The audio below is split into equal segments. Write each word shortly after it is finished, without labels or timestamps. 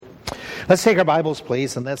Let's take our Bibles,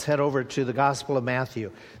 please, and let's head over to the Gospel of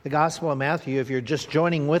Matthew. The Gospel of Matthew, if you're just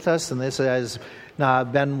joining with us, and this has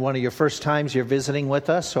been one of your first times you're visiting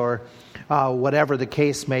with us, or whatever the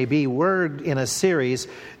case may be, we're in a series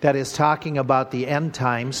that is talking about the end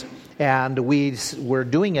times, and we were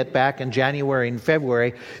doing it back in January and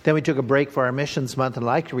February. Then we took a break for our missions month, and I'd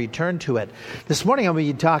like to return to it. This morning I'm going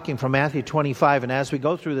to be talking from Matthew 25, and as we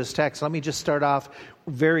go through this text, let me just start off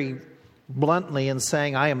very bluntly in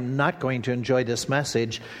saying I am not going to enjoy this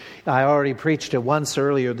message. I already preached it once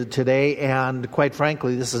earlier today, and quite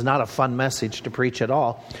frankly, this is not a fun message to preach at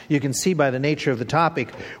all. You can see by the nature of the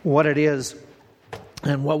topic what it is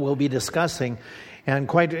and what we'll be discussing. And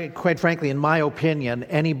quite frankly, in my opinion,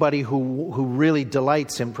 anybody who really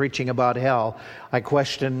delights in preaching about hell, I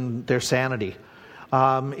question their sanity.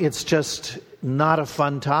 It's just not a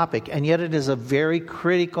fun topic, and yet it is a very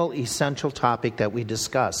critical, essential topic that we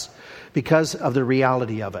discuss because of the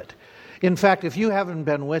reality of it. In fact, if you haven't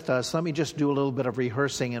been with us, let me just do a little bit of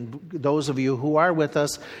rehearsing. And those of you who are with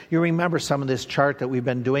us, you remember some of this chart that we've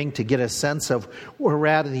been doing to get a sense of where we're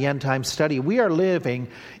at in the end time study. We are living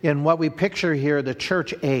in what we picture here, the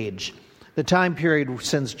church age. The time period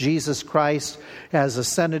since Jesus Christ has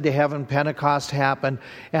ascended to heaven, Pentecost happened,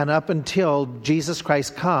 and up until Jesus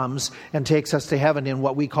Christ comes and takes us to heaven in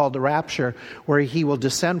what we call the rapture, where he will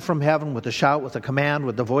descend from heaven with a shout, with a command,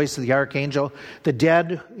 with the voice of the archangel. The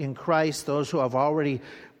dead in Christ, those who have already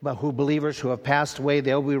believers who have passed away,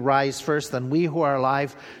 they will rise first. Then we who are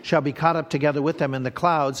alive shall be caught up together with them in the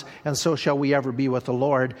clouds, and so shall we ever be with the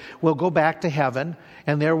Lord. We'll go back to heaven,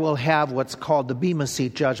 and there we'll have what's called the Bema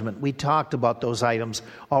Seat judgment. We talked about those items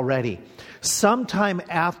already. Sometime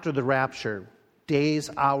after the rapture, days,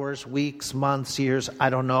 hours, weeks, months, years, I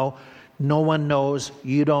don't know. No one knows.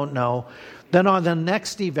 You don't know. Then on the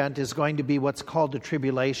next event is going to be what's called the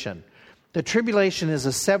tribulation. The tribulation is a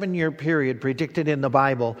 7-year period predicted in the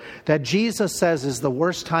Bible that Jesus says is the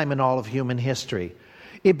worst time in all of human history.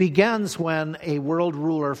 It begins when a world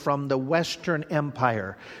ruler from the Western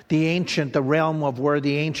Empire, the realm of where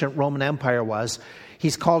the ancient Roman Empire was,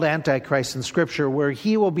 he's called Antichrist in Scripture, where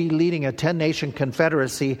he will be leading a 10-nation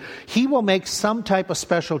confederacy. He will make some type of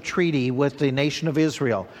special treaty with the nation of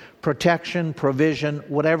Israel. Protection, provision,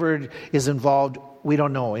 whatever is involved, we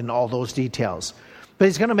don't know in all those details. But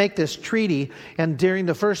he's going to make this treaty, and during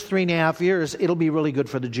the first 3.5 years, it'll be really good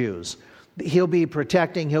for the Jews. He'll be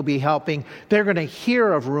protecting, he'll be helping. They're going to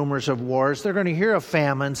hear of rumors of wars. They're going to hear of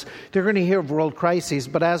famines. They're going to hear of world crises,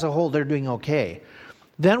 but as a whole, they're doing okay.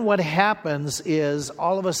 Then what happens is,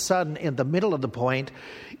 all of a sudden, in the middle of the point,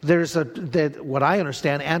 what I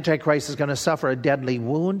understand, Antichrist is going to suffer a deadly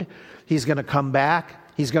wound. He's going to come back.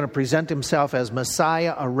 He's going to present himself as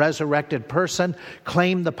Messiah, a resurrected person,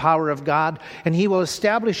 claim the power of God, and he will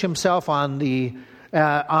establish himself on the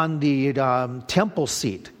temple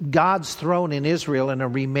seat, God's throne in Israel, in a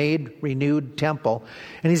renewed temple,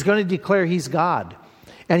 and he's going to declare he's God,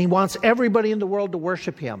 and he wants everybody in the world to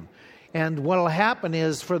worship him. And what will happen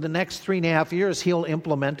is, for the next 3.5 years, he'll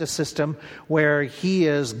implement a system where he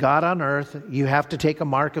is God on earth. You have to take a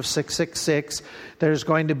mark of 666. There's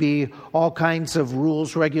going to be all kinds of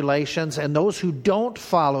rules, regulations, and those who don't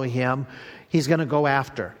follow him, he's going to go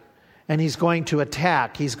after. And he's going to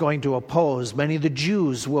attack. He's going to oppose. Many of the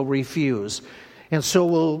Jews will refuse. And so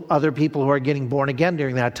will other people who are getting born again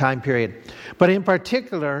during that time period. But in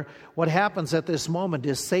particular, what happens at this moment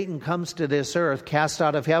is Satan comes to this earth, cast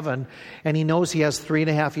out of heaven, and he knows he has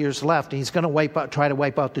 3.5 years left, and he's going to try to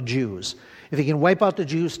wipe out the Jews. If he can wipe out the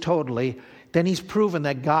Jews totally, then he's proven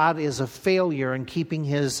that God is a failure in keeping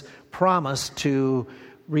his promise to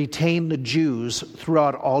retain the Jews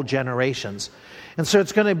throughout all generations. And so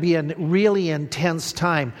it's going to be a really intense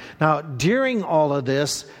time. Now, during all of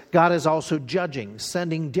this, God is also judging,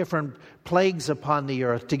 sending different plagues upon the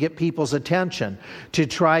earth to get people's attention, to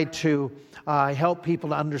try to help people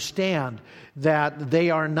to understand that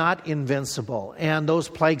they are not invincible. And those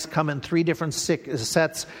plagues come in 3 different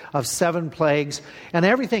sets of 7 plagues, and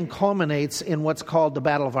everything culminates in what's called the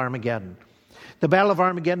Battle of Armageddon. The Battle of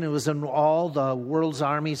Armageddon was when all the world's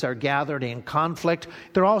armies are gathered in conflict.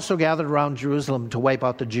 They're also gathered around Jerusalem to wipe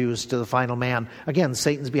out the Jews to the final man. Again,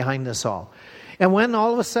 Satan's behind this all. And when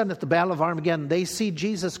all of a sudden at the Battle of Armageddon, they see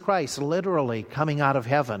Jesus Christ literally coming out of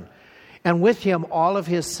heaven, and with him all of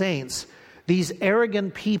his saints, these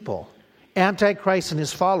arrogant people, Antichrist and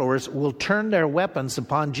his followers, will turn their weapons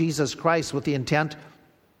upon Jesus Christ with the intent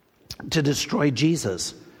to destroy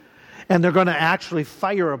Jesus. And they're going to actually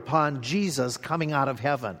fire upon Jesus coming out of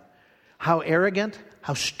heaven. How arrogant,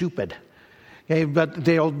 how stupid. Okay, but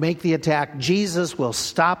they'll make the attack. Jesus will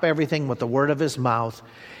stop everything with the word of his mouth,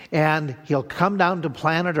 and he'll come down to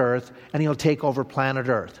planet Earth, and he'll take over planet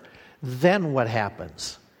Earth. Then what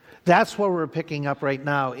happens? That's what we're picking up right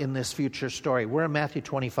now in this future story. We're in Matthew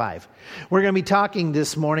 25. We're going to be talking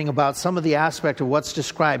this morning about some of the aspect of what's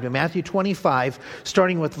described in Matthew 25,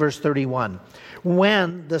 starting with verse 31.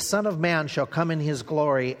 When the Son of Man shall come in his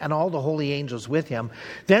glory, and all the holy angels with him,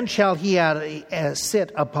 then shall he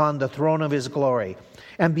sit upon the throne of his glory.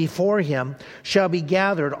 And before him shall be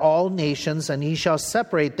gathered all nations, and he shall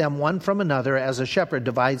separate them one from another, as a shepherd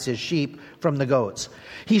divides his sheep from the goats.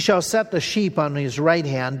 He shall set the sheep on his right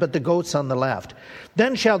hand, but the goats on the left.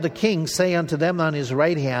 Then shall the king say unto them on his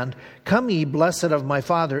right hand, Come ye, blessed of my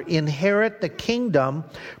Father, inherit the kingdom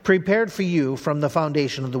prepared for you from the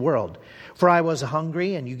foundation of the world. For I was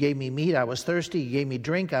hungry, and you gave me meat. I was thirsty, you gave me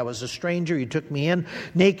drink. I was a stranger, you took me in.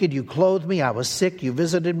 Naked, you clothed me. I was sick, you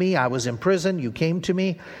visited me. I was in prison, you came to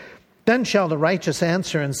me. Then shall the righteous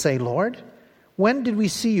answer and say, Lord, when did we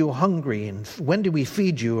see you hungry, and when did we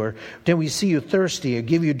feed you, or did we see you thirsty, or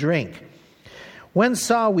give you drink? When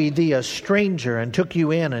saw we thee a stranger, and took you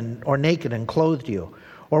in, or naked, and clothed you?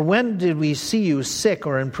 Or when did we see you sick,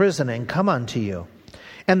 or in prison, and come unto you?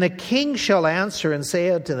 And the king shall answer and say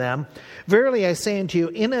unto them, Verily I say unto you,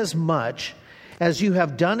 inasmuch as you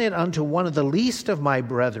have done it unto one of the least of my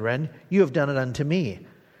brethren, you have done it unto me.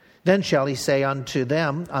 Then shall he say unto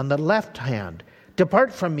them on the left hand,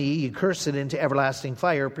 Depart from me, ye cursed, into everlasting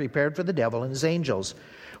fire, prepared for the devil and his angels.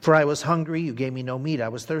 For I was hungry, you gave me no meat. I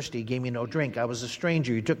was thirsty, you gave me no drink. I was a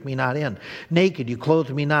stranger, you took me not in. Naked, you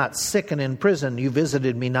clothed me not. Sick and in prison, you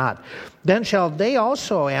visited me not. Then shall they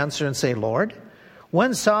also answer and say, Lord,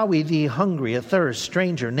 when saw we thee hungry, athirst,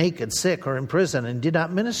 stranger, naked, sick, or in prison, and did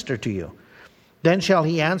not minister to you? Then shall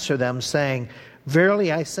he answer them, saying, Verily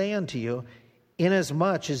I say unto you,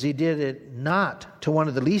 inasmuch as ye did it not to one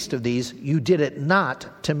of the least of these, you did it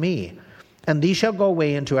not to me. And these shall go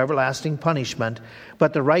away into everlasting punishment,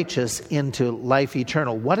 but the righteous into life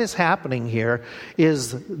eternal. What is happening here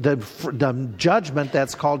is the judgment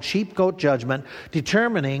that's called sheep-goat judgment,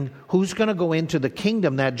 determining who's going to go into the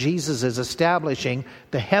kingdom that Jesus is establishing,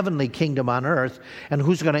 the heavenly kingdom on earth, and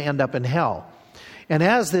who's going to end up in hell. And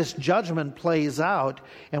as this judgment plays out,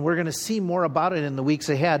 and we're going to see more about it in the weeks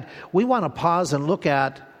ahead, we want to pause and look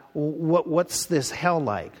at what's this hell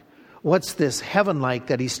like? What's this heaven like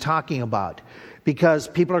that he's talking about? Because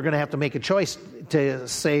people are going to have to make a choice to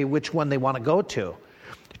say which one they want to go to.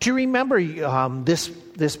 Do you remember this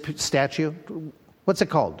statue? What's it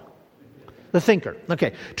called? The Thinker.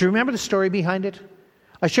 Okay. Do you remember the story behind it?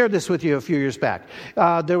 I shared this with you a few years back.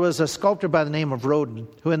 There was a sculptor by the name of Rodin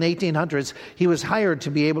who in the 1800s, he was hired to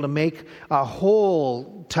be able to make a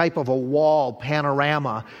whole type of a wall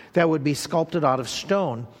panorama that would be sculpted out of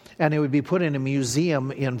stone. And it would be put in a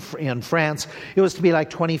museum in France. It was to be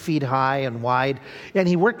like 20 feet high and wide. And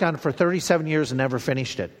he worked on it for 37 years and never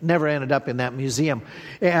finished it. Never ended up in that museum.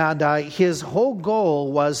 And his whole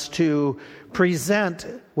goal was to present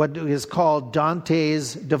what is called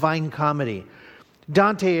Dante's Divine Comedy.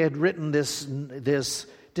 Dante had written this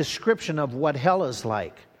description of what hell is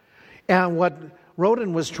like. And what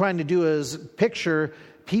Rodin was trying to do is picture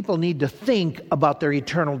people need to think about their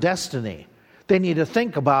eternal destiny. They need to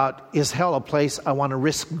think about, is hell a place I want to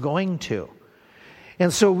risk going to?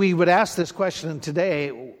 And so we would ask this question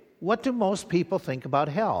today, what do most people think about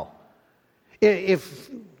hell? If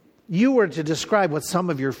you were to describe what some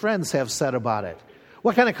of your friends have said about it,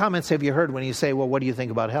 what kind of comments have you heard when you say, well, what do you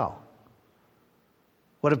think about hell?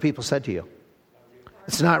 What have people said to you?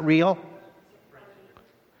 It's not real?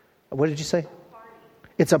 What did you say?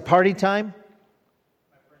 It's a party time?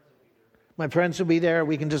 My friends will be there.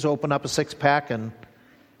 We can just open up a six-pack and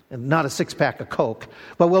not a six-pack of Coke,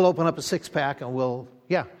 but we'll open up a six-pack and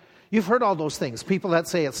yeah. You've heard all those things. People that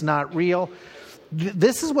say it's not real.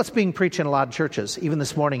 This is what's being preached in a lot of churches, even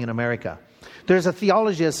this morning in America. There's a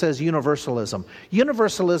theology that says universalism.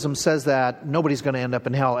 Universalism says that nobody's going to end up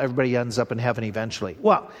in hell. Everybody ends up in heaven eventually.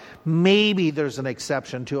 Well, maybe there's an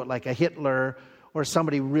exception to it, like a Hitler or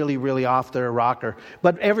somebody really, really off their rocker.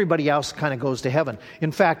 But everybody else kind of goes to heaven.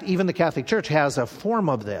 In fact, even the Catholic Church has a form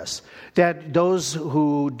of this, that those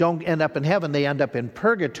who don't end up in heaven, they end up in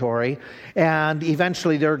purgatory, and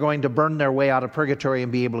eventually they're going to burn their way out of purgatory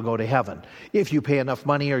and be able to go to heaven. If you pay enough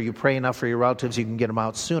money or you pray enough for your relatives, you can get them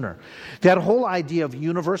out sooner. That whole idea of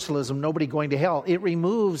universalism, nobody going to hell, it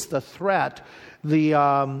removes the threat,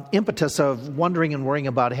 the impetus of wondering and worrying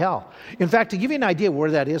about hell. In fact, to give you an idea where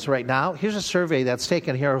that is right now, here's a survey that's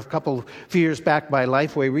taken here a few years back by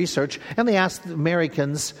Lifeway Research, and they asked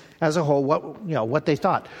Americans as a whole what they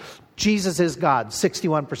thought. Jesus is God.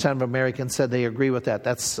 61% of Americans said they agree with that.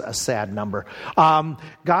 That's a sad number.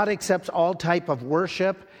 God accepts all type of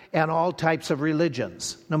worship and all types of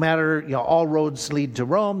religions. No matter, all roads lead to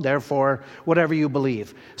Rome, therefore, whatever you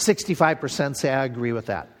believe. 65% say I agree with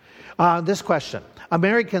that. This question.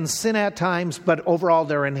 Americans sin at times, but overall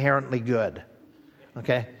they're inherently good.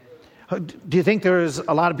 Okay? Do you think there's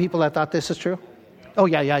a lot of people that thought this is true? Oh,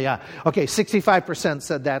 yeah. Okay, 65%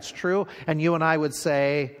 said that's true. And you and I would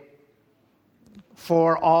say,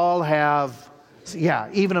 for all have,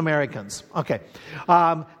 even Americans. Okay.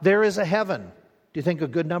 There is a heaven. Do you think a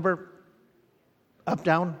good number? Up,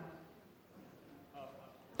 down?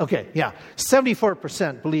 Okay,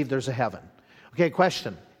 74% believe there's a heaven. Okay,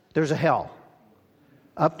 question. There's a hell.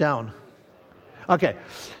 Up, down? Okay,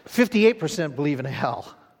 58% believe in a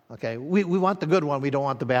hell. Okay, we want the good one, we don't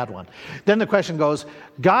want the bad one. Then the question goes,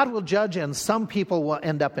 God will judge and some people will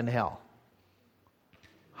end up in hell.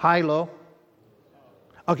 High, low?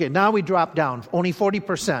 Okay, now we drop down. Only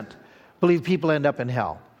 40% believe people end up in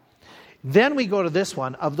hell. Then we go to this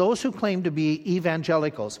one, of those who claim to be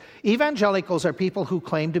evangelicals. Evangelicals are people who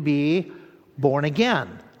claim to be born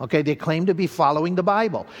again. Okay, they claim to be following the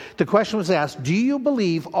Bible. The question was asked, do you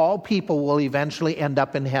believe all people will eventually end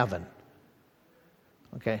up in heaven?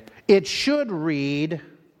 Okay, it should read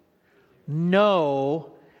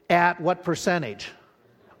no at what percentage?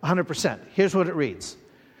 100%. Here's what it reads.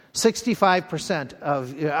 65% of,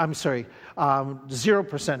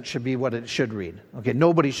 0% should be what it should read. Okay,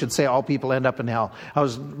 nobody should say all people end up in hell. I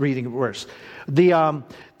was reading it worse. Do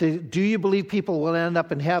you believe people will end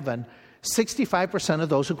up in heaven? 65% of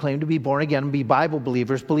those who claim to be born again and be Bible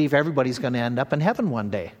believers believe everybody's going to end up in heaven one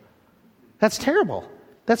day. That's terrible.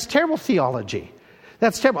 That's terrible theology.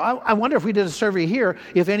 That's terrible. I wonder if we did a survey here,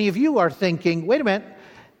 if any of you are thinking, wait a minute,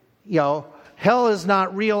 hell is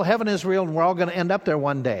not real, heaven is real, and we're all going to end up there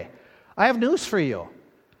one day. I have news for you.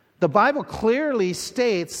 The Bible clearly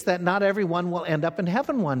states that not everyone will end up in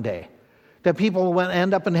heaven one day. That people will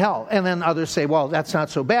end up in hell. And then others say, well, that's not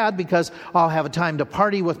so bad because I'll have a time to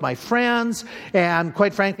party with my friends. And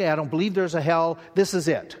quite frankly, I don't believe there's a hell. This is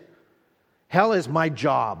it. Hell is my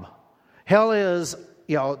job. Hell is,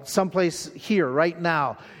 someplace here right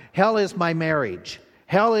now. Hell is my marriage.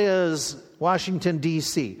 Hell is Washington,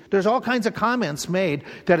 D.C. There's all kinds of comments made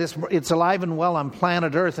that it's alive and well on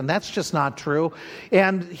planet Earth, and that's just not true.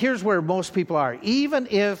 And here's where most people are. Even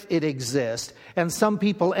if it exists, and some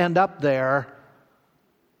people end up there,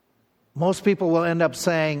 most people will end up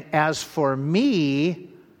saying, as for me,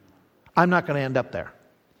 I'm not going to end up there.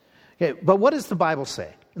 Okay, but what does the Bible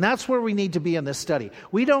say? And that's where we need to be in this study.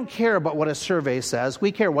 We don't care about what a survey says.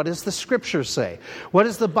 We care what does the Scripture say. What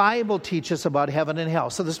does the Bible teach us about heaven and hell?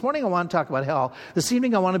 So this morning I want to talk about hell. This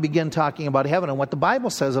evening I want to begin talking about heaven and what the Bible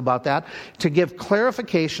says about that to give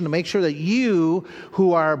clarification, to make sure that you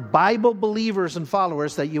who are Bible believers and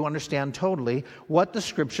followers, that you understand totally what the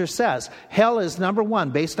Scripture says. Hell is, number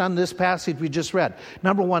one, based on this passage we just read.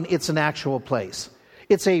 Number one, it's an actual place.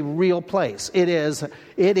 It's a real place. It is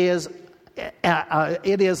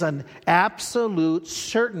an absolute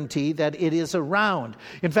certainty that it is around.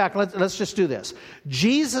 In fact, let's just do this.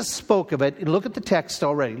 Jesus spoke of it. Look at the text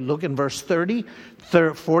already. Look in verse 30,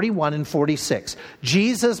 41, and 46.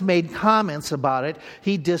 Jesus made comments about it.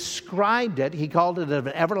 He described it. He called it an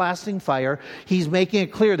everlasting fire. He's making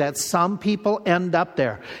it clear that some people end up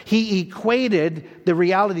there. He equated the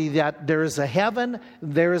reality that there is a heaven,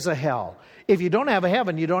 there is a hell. If you don't have a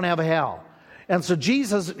heaven, you don't have a hell. And so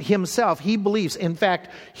Jesus himself, he believes, in fact,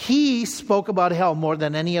 he spoke about hell more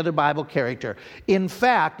than any other Bible character. In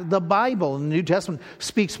fact, the Bible in the New Testament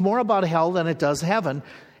speaks more about hell than it does heaven.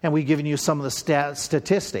 And we've given you some of the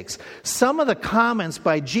statistics. Some of the comments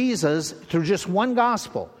by Jesus through just one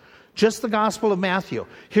gospel, just the Gospel of Matthew.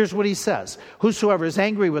 Here's what he says. Whosoever is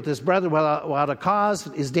angry with his brother without a cause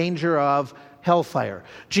is danger of hellfire.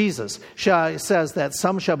 Jesus says that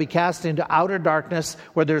some shall be cast into outer darkness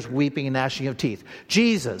where there's weeping and gnashing of teeth.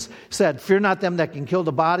 Jesus said, fear not them that can kill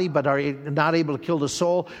the body but are not able to kill the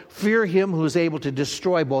soul. Fear him who is able to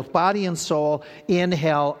destroy both body and soul in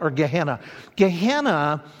hell or Gehenna.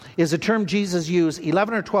 Gehenna is a term Jesus used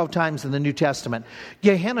 11 or 12 times in the New Testament.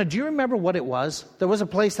 Gehenna, do you remember what it was? There was a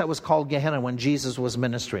place that was called Gehenna when Jesus was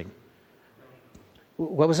ministering.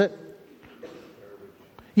 What was it?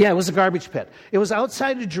 Yeah, it was a garbage pit. It was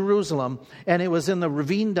outside of Jerusalem, and it was in the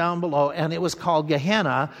ravine down below, and it was called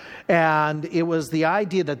Gehenna, and it was the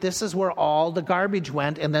idea that this is where all the garbage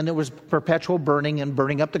went, and then there was perpetual burning and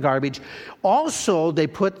burning up the garbage. Also, they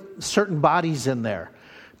put certain bodies in there.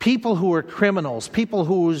 People who were criminals, people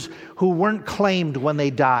who weren't claimed when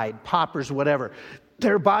they died, paupers, whatever.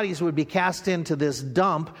 their bodies would be cast into this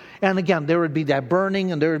dump. And again, there would be that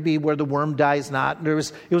burning, and there would be where the worm dies not. It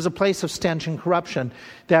was a place of stench and corruption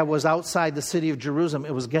that was outside the city of Jerusalem.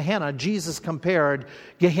 It was Gehenna. Jesus compared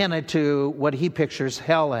Gehenna to what he pictures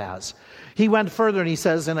hell as. He went further and he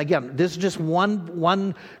says, and again, this is just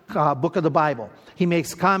one book of the Bible. He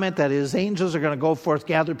makes comment that his angels are going to go forth,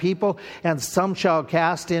 gather people, and some shall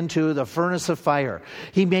cast into the furnace of fire.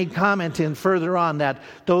 He made comment in further on that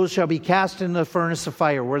those shall be cast into the furnace of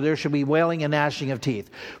fire, where there shall be wailing and gnashing of teeth.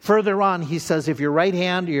 Further on, he says, if your right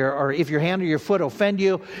hand or if your hand or your foot offend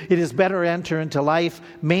you, it is better enter into life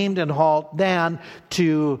maimed and halt than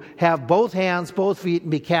to have both hands, both feet,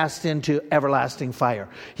 and be cast into everlasting fire.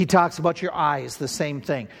 He talks about your eyes, the same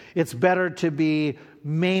thing. It's better to be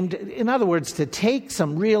maimed, in other words, to take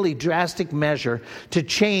some really drastic measure to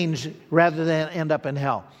change rather than end up in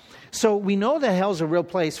hell. So we know that hell's a real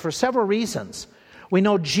place for several reasons. We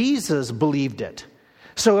know Jesus believed it.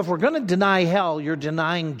 So if we're going to deny hell, you're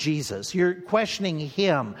denying Jesus. You're questioning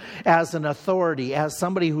him as an authority, as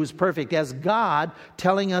somebody who's perfect, as God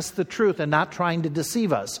telling us the truth and not trying to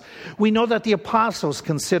deceive us. We know that the apostles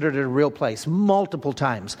considered it a real place multiple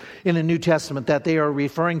times in the New Testament, that they are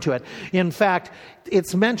referring to it. In fact,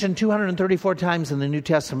 it's mentioned 234 times in the New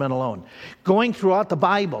Testament alone. Going throughout the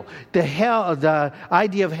Bible, the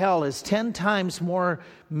idea of hell is 10 times more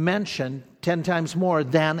mentioned, 10 times more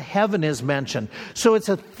than heaven is mentioned. So it's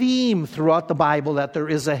a theme throughout the Bible that there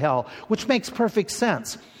is a hell, which makes perfect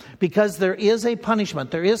sense because there is a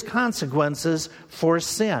punishment, there is consequences for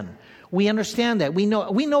sin. We understand that. We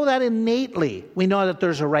know that innately. We know that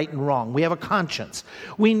there's a right and wrong. We have a conscience.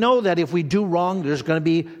 We know that if we do wrong, there's going to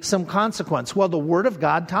be some consequence. Well, the Word of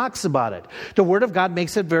God talks about it. The Word of God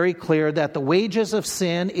makes it very clear that the wages of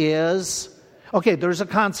sin is... Okay, there's a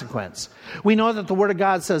consequence. We know that the Word of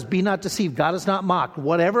God says, be not deceived. God is not mocked.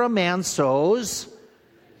 Whatever a man sows,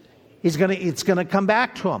 it's going to come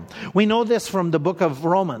back to him. We know this from the book of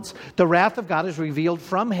Romans. The wrath of God is revealed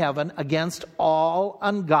from heaven against all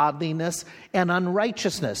ungodliness and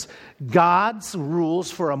unrighteousness. God's rules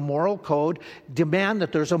for a moral code demand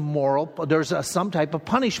that there's some type of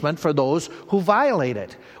punishment for those who violate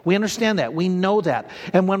it. We understand that. We know that.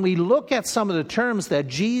 And when we look at some of the terms that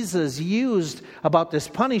Jesus used about this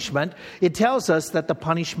punishment, it tells us that the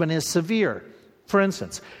punishment is severe. For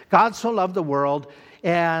instance, God so loved the world,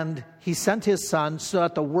 and he sent his son so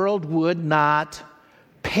that the world would not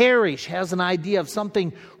perish. Has an idea of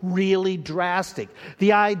something really drastic.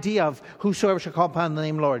 The idea of whosoever shall call upon the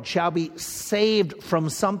name of the Lord shall be saved from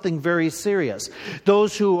something very serious.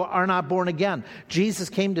 Those who are not born again. Jesus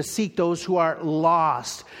came to seek those who are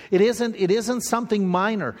lost. It isn't something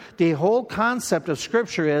minor. The whole concept of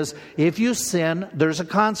Scripture is if you sin, there's a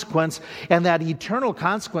consequence, and that eternal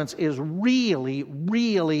consequence is really,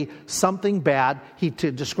 really something bad. He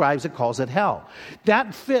describes it, calls it hell.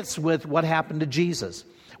 That fits with what happened to Jesus.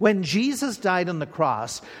 When Jesus died on the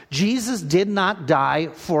cross, Jesus did not die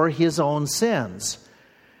for his own sins.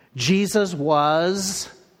 Jesus was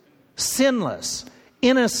sinless,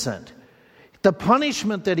 innocent. The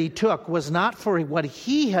punishment that he took was not for what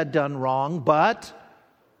he had done wrong, but,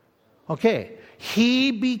 he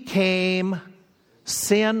became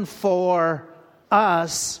sin for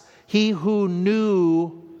us, he who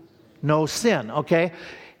knew no sin,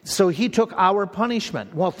 So he took our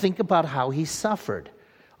punishment. Well, think about how he suffered.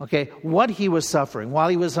 What he was suffering while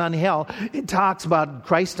he was on hell. It talks about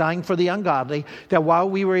Christ dying for the ungodly, that while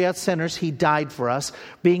we were yet sinners, he died for us.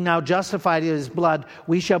 Being now justified in his blood,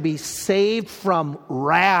 we shall be saved from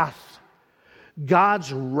wrath.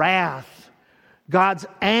 God's wrath, God's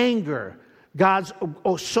anger, God's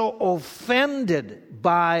so offended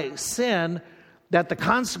by sin that the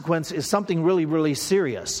consequence is something really, really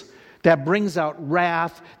serious that brings out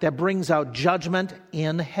wrath, that brings out judgment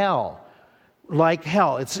in hell. Like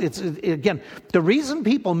hell. It's again, the reason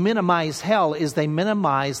people minimize hell is they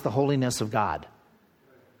minimize the holiness of God.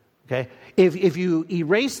 If you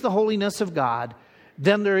erase the holiness of God,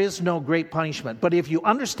 then there is no great punishment. But if you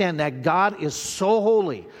understand that God is so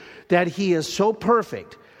holy, that he is so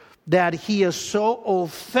perfect, that he is so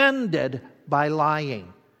offended by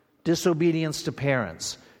lying, disobedience to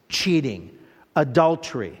parents, cheating,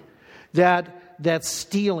 adultery, that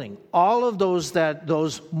stealing, all of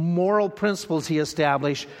those moral principles he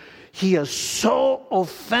established, he is so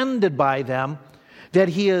offended by them that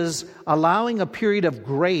he is allowing a period of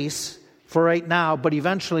grace for right now, but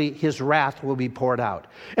eventually his wrath will be poured out.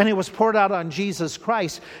 And it was poured out on Jesus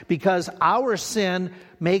Christ because our sin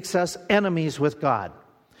makes us enemies with God.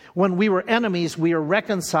 When we were enemies, we are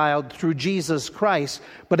reconciled through Jesus Christ.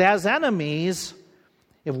 But as enemies,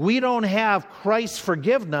 if we don't have Christ's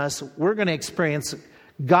forgiveness, we're going to experience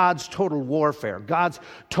God's total warfare, God's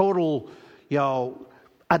total,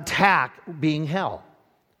 attack being hell,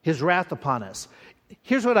 his wrath upon us.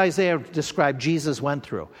 Here's what Isaiah described Jesus went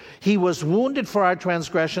through. He was wounded for our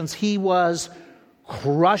transgressions. He was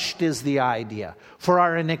crushed, is the idea, for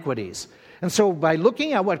our iniquities. And so by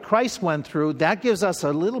looking at what Christ went through, that gives us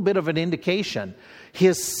a little bit of an indication.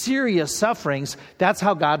 His serious sufferings, that's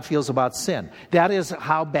how God feels about sin. That is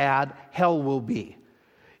how bad hell will be.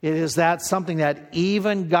 It is that something that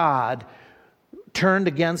even God turned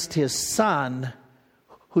against his Son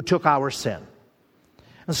who took our sin.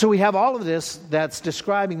 And so we have all of this that's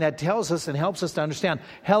describing, that tells us and helps us to understand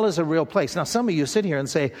hell is a real place. Now some of you sit here and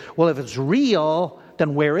say, well, if it's real,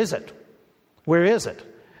 then where is it? Where is it?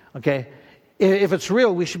 Okay? If it's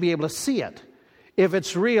real, we should be able to see it. If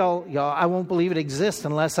it's real, I won't believe it exists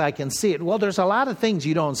unless I can see it. Well, there's a lot of things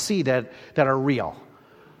you don't see that are real.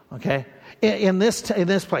 Okay? In this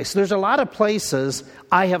place, there's a lot of places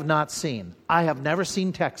I have not seen. I have never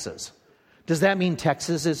seen Texas. Does that mean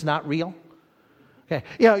Texas is not real? Okay.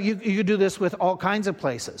 You do this with all kinds of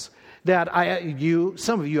places that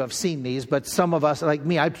some of you have seen these, but some of us, like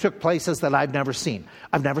me, I took places that I've never seen.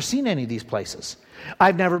 I've never seen any of these places.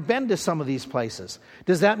 I've never been to some of these places.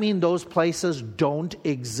 Does that mean those places don't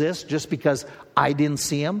exist just because I didn't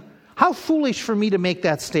see them? How foolish for me to make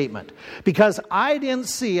that statement. Because I didn't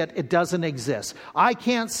see it, it doesn't exist. I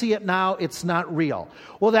can't see it now, it's not real.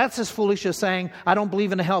 Well, that's as foolish as saying, I don't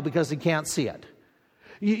believe in hell because you can't see it.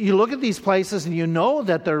 You look at these places and you know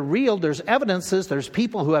that they're real. There's evidences. There's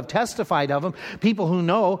people who have testified of them. People who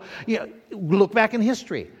know. Look back in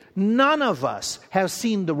history. None of us have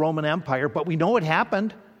seen the Roman Empire, but we know it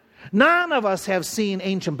happened. None of us have seen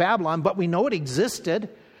ancient Babylon, but we know it existed.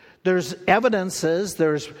 There's evidences,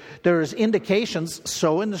 there's indications.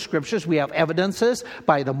 So in the scriptures we have evidences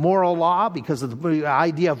by the moral law, because of the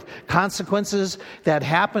idea of consequences that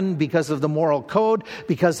happen because of the moral code,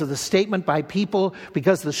 because of the statement by people,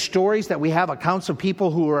 because of the stories that we have, accounts of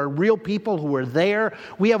people who are real people who were there.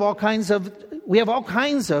 We have all kinds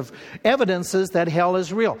of evidences that hell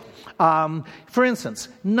is real. For instance,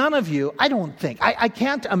 none of you, I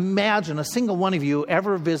can't imagine a single one of you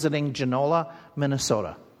ever visiting Genola,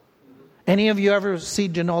 Minnesota. Any of you ever see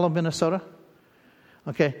Genola, Minnesota?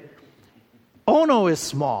 Okay. Ono is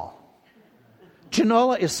small.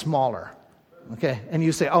 Genola is smaller. Okay. And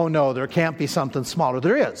you say, oh no, there can't be something smaller.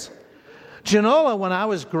 There is. Genola, when I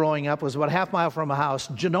was growing up, was about a half mile from my house.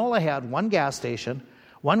 Genola had one gas station,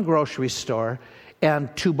 one grocery store,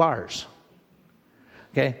 and 2 bars.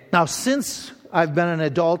 Okay. Now, since I've been an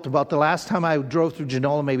adult, about the last time I drove through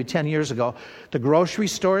Genola, maybe 10 years ago, the grocery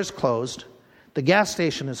store is closed. The gas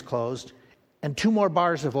station is closed, and 2 more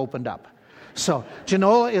bars have opened up. So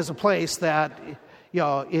Genola is a place that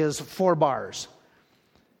is 4 bars.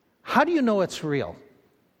 How do you know it's real?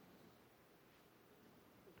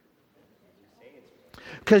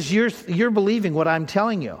 Because you're believing what I'm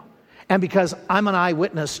telling you, and because I'm an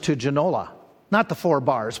eyewitness to Genola, not the 4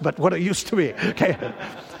 bars, but what it used to be. Okay.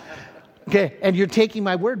 Okay, and you're taking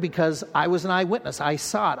my word because I was an eyewitness. I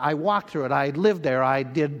saw it. I walked through it. I lived there. I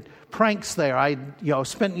did pranks there. I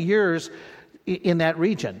spent years in that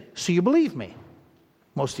region. So you believe me.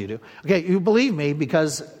 Most of you do. Okay, you believe me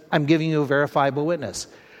because I'm giving you a verifiable witness.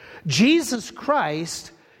 Jesus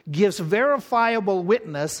Christ gives verifiable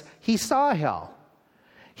witness. He saw hell.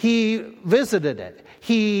 He visited it.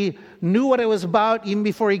 He knew what it was about even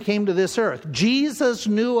before he came to this earth. Jesus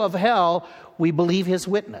knew of hell. We believe his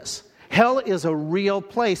witness. Hell is a real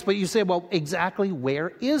place. But you say, well, exactly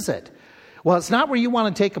where is it? Well, it's not where you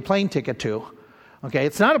want to take a plane ticket to. Okay,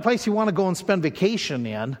 it's not a place you want to go and spend vacation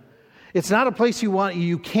in. It's not a place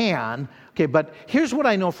you can. Okay, but here's what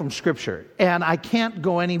I know from Scripture, and I can't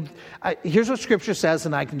go here's what Scripture says,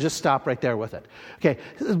 and I can just stop right there with it. Okay,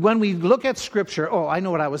 when we look at Scripture, I know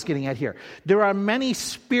what I was getting at here. There are many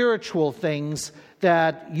spiritual things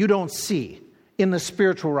that you don't see in the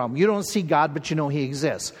spiritual realm. You don't see God, but you know He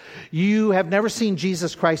exists. You have never seen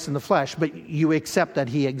Jesus Christ in the flesh, but you accept that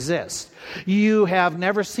He exists. You have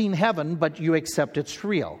never seen heaven, but you accept it's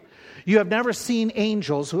real. You have never seen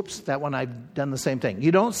angels. Oops, that one I've done the same thing.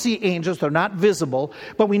 You don't see angels. They're not visible,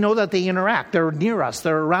 but we know that they interact. They're near us.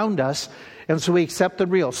 They're around us. And so we accept the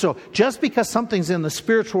real. So just because something's in the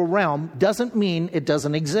spiritual realm doesn't mean it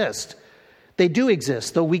doesn't exist. They do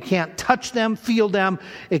exist, though we can't touch them, feel them,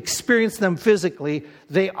 experience them physically.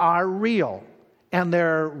 They are real, and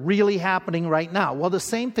they're really happening right now. Well, the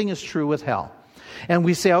same thing is true with hell. And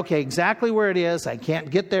we say, okay, exactly where it is. I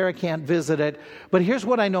can't get there. I can't visit it. But here's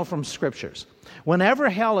what I know from Scriptures. Whenever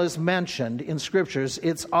hell is mentioned in Scriptures,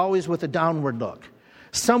 it's always with a downward look.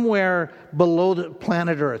 somewhere below the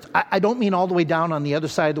planet Earth. I don't mean all the way down on the other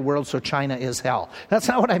side of the world, so China is hell. That's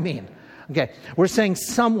not what I mean. Okay, we're saying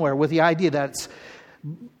somewhere, with the idea that it's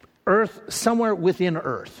Earth, somewhere within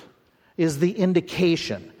Earth is the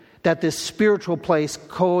indication that this spiritual place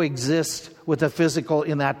coexists with the physical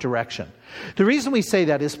in that direction. The reason we say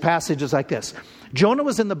that is passages like this. Jonah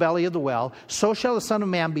was in the belly of the well, so shall the Son of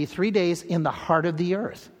Man be 3 days in the heart of the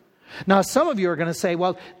earth. Now, some of you are going to say,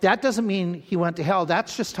 well, that doesn't mean he went to hell.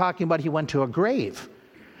 That's just talking about he went to a grave.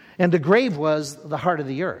 And the grave was the heart of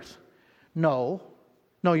the earth. No,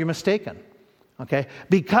 you're mistaken. Okay?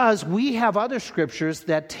 Because we have other scriptures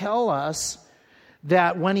that tell us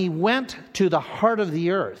that when he went to the heart of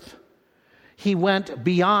the earth, he went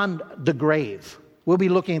beyond the grave. We'll be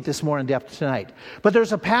looking at this more in depth tonight. But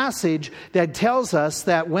there's a passage that tells us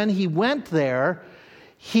that when he went there,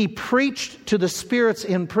 he preached to the spirits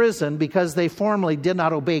in prison because they formerly did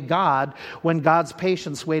not obey God when God's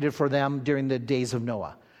patience waited for them during the days of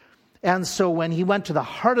Noah. And so when he went to the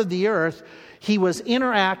heart of the earth, he was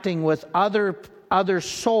interacting with other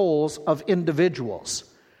souls of individuals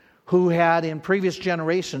who had in previous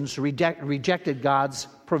generations rejected God's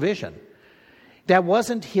provision. That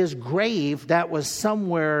wasn't his grave, that was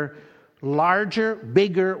somewhere larger,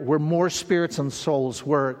 bigger, where more spirits and souls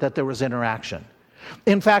were, that there was interaction.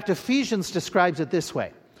 In fact, Ephesians describes it this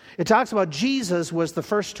way. It talks about Jesus was the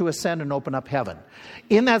first to ascend and open up heaven.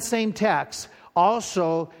 In that same text,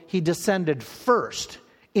 also, he descended first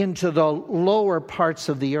into the lower parts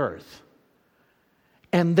of the earth.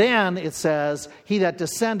 And then it says, he that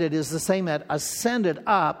descended is the same that ascended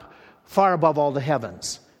up far above all the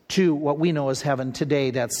heavens to what we know as heaven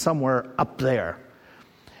today, that's somewhere up there.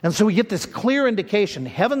 And so we get this clear indication,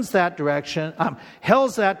 heaven's that direction,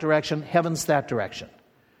 hell's that direction, heaven's that direction.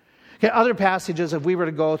 Okay, other passages, if we were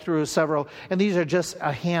to go through several, and these are just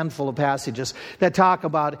a handful of passages that talk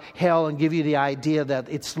about hell and give you the idea that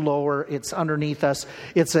it's lower, it's underneath us,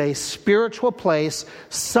 it's a spiritual place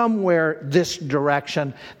somewhere this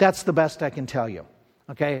direction. That's the best I can tell you,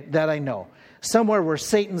 okay, that I know. Somewhere where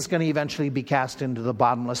Satan's going to eventually be cast into the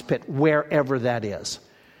bottomless pit, wherever that is.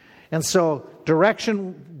 And so,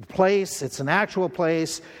 direction, place, it's an actual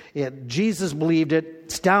place. Jesus believed it.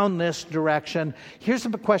 It's down this direction. Here's a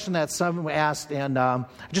question that someone asked, and I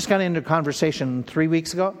just got into a conversation 3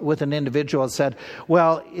 weeks ago with an individual that said,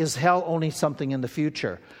 well, is hell only something in the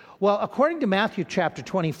future? Well, according to Matthew chapter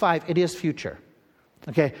 25, it is future.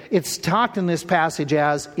 Okay, it's talked in this passage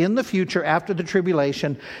as in the future, after the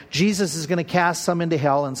tribulation, Jesus is going to cast some into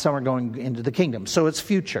hell and some are going into the kingdom. So it's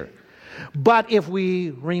future. But if we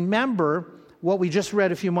remember what we just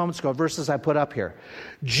read a few moments ago, verses I put up here,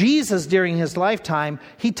 Jesus during his lifetime,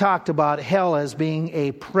 he talked about hell as being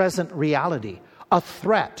a present reality, a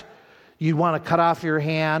threat. You want to cut off your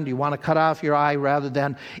hand, you want to cut off your eye rather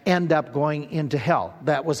than end up going into hell.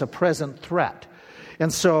 That was a present threat.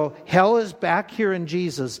 And so hell is back here in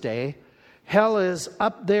Jesus' day. Hell is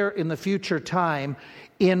up there in the future time.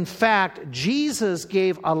 In fact, Jesus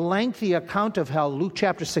gave a lengthy account of hell. Luke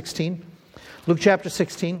chapter 16. Luke chapter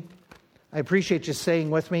 16. I appreciate you staying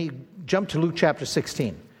with me. Jump to Luke chapter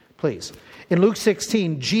 16, please. In Luke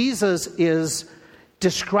 16, Jesus is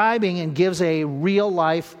describing and gives a real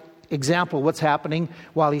life example of what's happening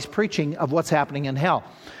while he's preaching of what's happening in hell.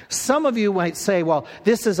 Some of you might say, well,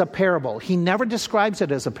 this is a parable. He never describes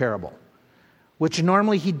it as a parable, which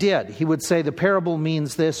normally he did. He would say the parable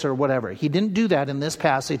means this or whatever. He didn't do that in this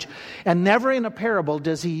passage. And never in a parable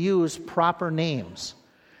does he use proper names.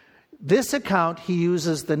 This account, he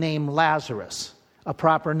uses the name Lazarus, a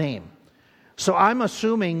proper name. So I'm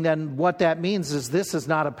assuming then what that means is this is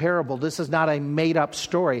not a parable. This is not a made-up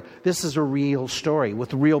story. This is a real story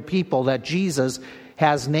with real people that Jesus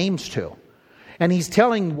has names to. And he's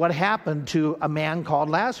telling what happened to a man called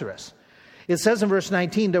Lazarus. It says in verse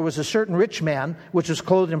 19, there was a certain rich man, which was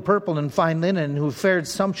clothed in purple and fine linen, who fared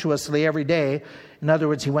sumptuously every day. In other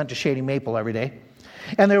words, he went to Shady Maple every day.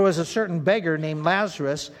 And there was a certain beggar named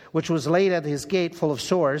Lazarus, which was laid at his gate full of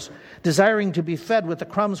sores, desiring to be fed with the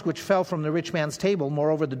crumbs which fell from the rich man's table.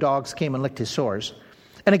 Moreover, the dogs came and licked his sores.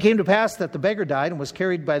 And it came to pass that the beggar died and was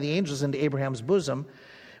carried by the angels into Abraham's bosom.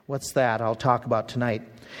 What's that? I'll talk about tonight.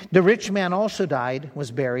 The rich man also died, was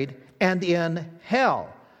buried, and in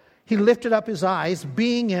hell he lifted up his eyes,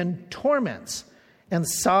 being in torments, and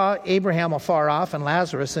saw Abraham afar off and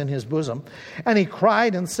Lazarus in his bosom. And he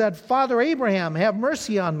cried and said, Father Abraham, have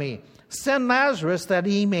mercy on me. Send Lazarus that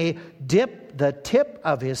he may dip the tip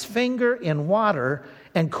of his finger in water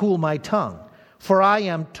and cool my tongue, for I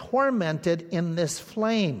am tormented in this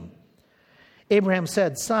flame. Abraham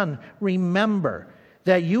said, Son, remember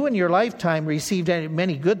that you in your lifetime received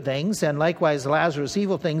many good things, and likewise Lazarus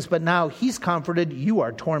evil things, but now he's comforted, you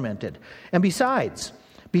are tormented. And besides,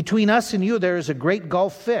 between us and you there is a great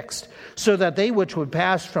gulf fixed, so that they which would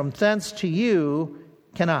pass from thence to you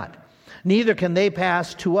cannot, neither can they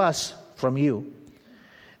pass to us from you.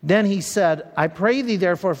 Then he said, I pray thee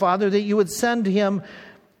therefore, Father, that you would send him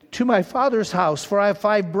to my father's house, for I have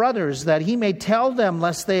 5 brothers, that he may tell them,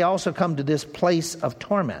 lest they also come to this place of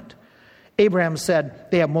torment. Abraham said,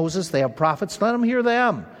 they have Moses, they have prophets, let them hear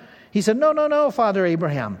them. He said, no, Father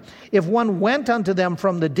Abraham. If one went unto them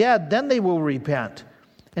from the dead, then they will repent.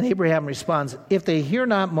 And Abraham responds, if they hear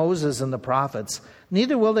not Moses and the prophets,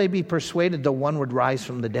 neither will they be persuaded though one would rise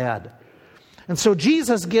from the dead. And so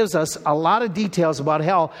Jesus gives us a lot of details about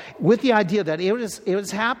hell with the idea that it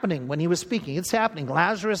was happening when he was speaking. It's happening.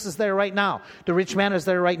 Lazarus is there right now. The rich man is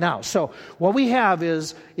there right now. So what we have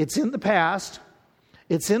is it's in the past,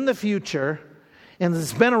 it's in the future, and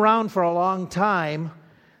it's been around for a long time.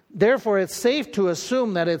 Therefore, it's safe to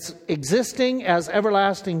assume that it's existing as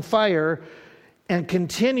everlasting fire and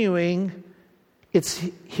continuing. It's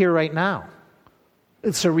here right now.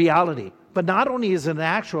 It's a reality. But not only is it an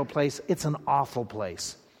actual place, it's an awful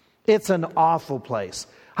place. It's an awful place.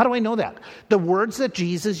 How do I know that? The words that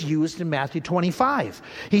Jesus used in Matthew 25.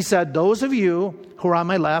 He said, those of you who are on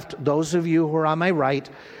my left, those of you who are on my right,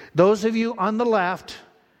 those of you on the left,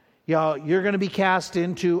 you're going to be cast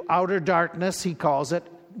into outer darkness, he calls it,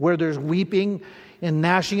 where there's weeping and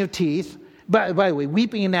gnashing of teeth. By the way,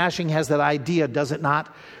 weeping and gnashing has that idea, does it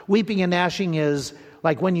not? Weeping and gnashing is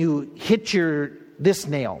like when you hit this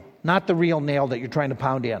nail. Not the real nail that you're trying to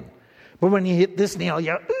pound in. But when you hit this nail,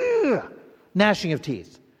 you're gnashing of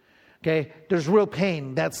teeth. Okay? There's real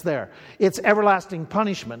pain that's there. It's everlasting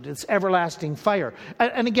punishment. It's everlasting fire.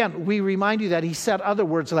 And again, we remind you that he said other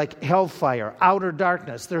words like hellfire, outer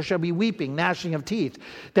darkness. There shall be weeping, gnashing of teeth.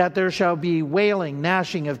 That there shall be wailing,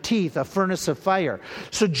 gnashing of teeth, a furnace of fire.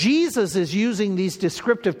 So Jesus is using these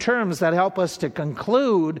descriptive terms that help us to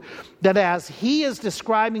conclude that as he is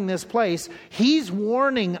describing this place, he's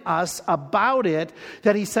warning us about it,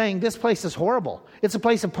 that he's saying this place is horrible. It's a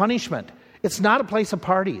place of punishment. It's not a place of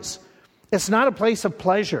parties. It's not a place of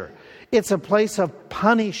pleasure. It's a place of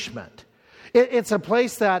punishment. It's a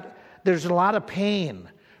place that there's a lot of pain,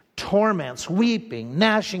 torments, weeping,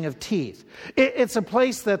 gnashing of teeth. It's a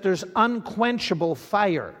place that there's unquenchable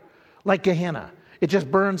fire, like Gehenna. It just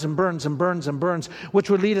burns and burns and burns and burns, which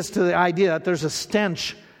would lead us to the idea that there's a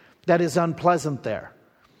stench that is unpleasant there.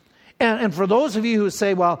 And for those of you who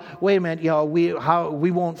say, well, wait a minute,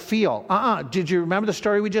 we won't feel. Did you remember the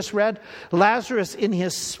story we just read? Lazarus, in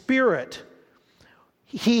his spirit,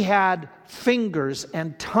 he had fingers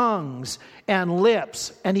and tongues and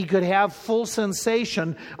lips, and he could have full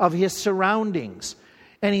sensation of his surroundings.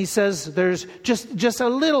 And he says there's just a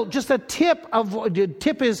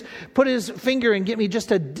put his finger and get me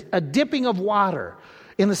just a dipping of water.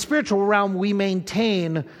 In the spiritual realm, we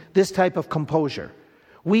maintain this type of composure.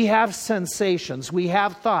 We have sensations, we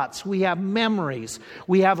have thoughts, we have memories,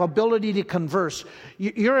 we have ability to converse.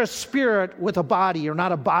 You're a spirit with a body, you're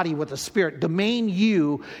not a body with a spirit. The main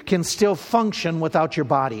you can still function without your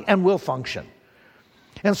body and will function.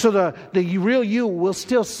 And so the real you will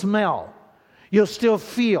still smell, you'll still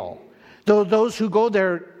feel. Though those who go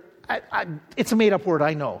there, it's a made-up word,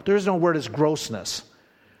 I know. There is no word as grossness.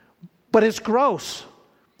 But it's gross.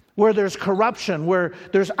 Where there's corruption, where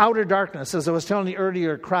there's outer darkness, as I was telling the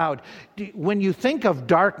earlier crowd. When you think of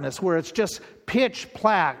darkness, where it's just pitch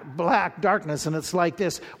black darkness, and it's like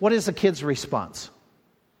this, what is the kid's response?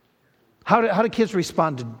 How do kids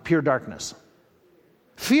respond to pure darkness?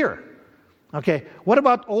 Fear. Okay, what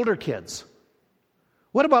about older kids?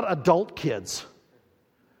 What about adult kids?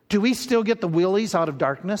 Do we still get the willies out of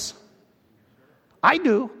darkness? I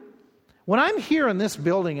do. When I'm here in this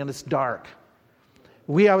building and it's dark,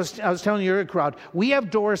 I was telling your crowd, we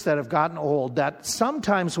have doors that have gotten old that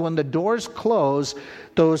sometimes when the doors close,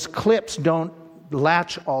 those clips don't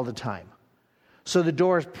latch all the time. So the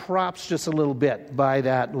door props just a little bit by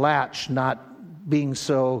that latch not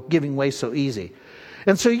giving way so easy.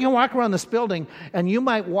 And so you can walk around this building and you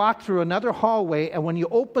might walk through another hallway, and when you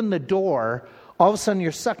open the door, all of a sudden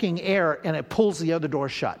you're sucking air and it pulls the other door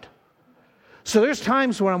shut. So there's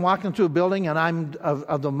times when I'm walking through a building and I'm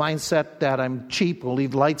of the mindset that I'm cheap, we'll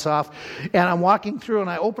leave the lights off, and I'm walking through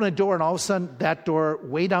and I open a door and all of a sudden that door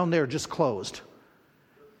way down there just closed.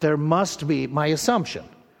 There must be, my assumption,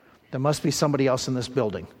 there must be somebody else in this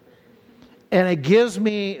building. And it gives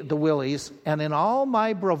me the willies, and in all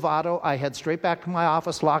my bravado, I head straight back to my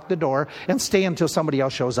office, lock the door, and stay until somebody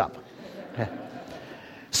else shows up. Okay.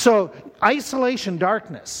 So isolation,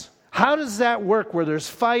 darkness. How does that work where there's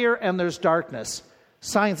fire and there's darkness?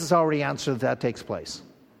 Science has already answered that takes place.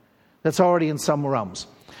 That's already in some realms.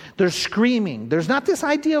 There's screaming. There's not this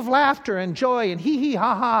idea of laughter and joy and hee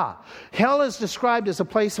ha ha. Hell is described as a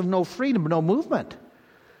place of no freedom, no movement.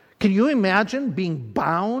 Can you imagine being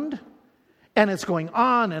bound? And it's going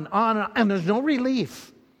on and there's no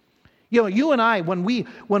relief. You know, you and I, when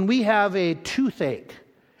we have a toothache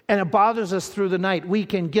and it bothers us through the night, we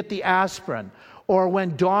can get the aspirin. Or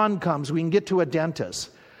when dawn comes, we can get to a dentist.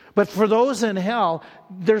 But for those in hell,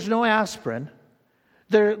 there's no aspirin.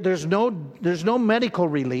 There's no medical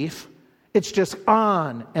relief. It's just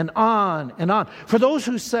on and on and on. For those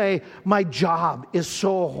who say, my job is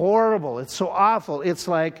so horrible, it's so awful, it's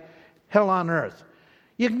like hell on earth.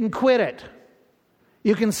 You can quit it.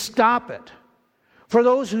 You can stop it. For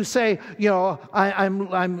those who say, you know,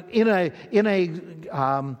 I'm in a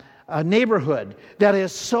neighborhood that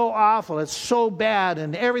is so awful, it's so bad,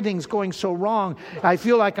 and everything's going so wrong, I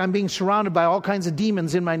feel like I'm being surrounded by all kinds of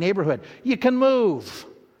demons in my neighborhood. You can move.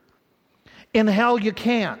 In hell, you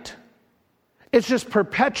can't. It's just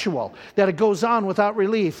perpetual, that it goes on without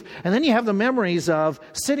relief. And then you have the memories of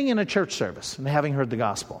sitting in a church service and having heard the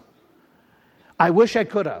gospel. I wish I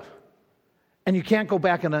could have. And you can't go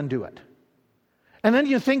back and undo it. And then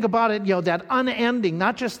you think about it, you know, that unending,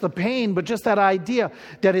 not just the pain, but just that idea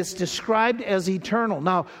that it's described as eternal.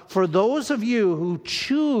 Now, for those of you who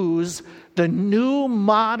choose the new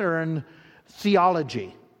modern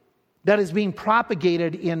theology that is being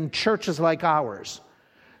propagated in churches like ours,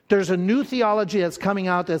 there's a new theology that's coming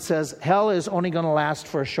out that says hell is only going to last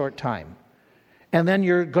for a short time. And then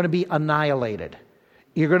you're going to be annihilated.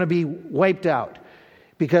 You're going to be wiped out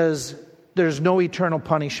because there's no eternal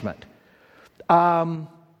punishment. Then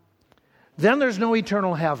there's no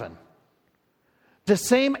eternal heaven. The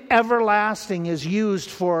same everlasting is used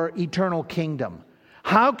for eternal kingdom.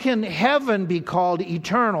 How can heaven be called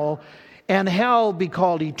eternal and hell be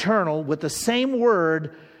called eternal with the same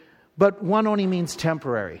word, but one only means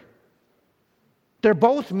temporary? They're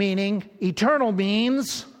both meaning, eternal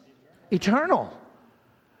means eternal.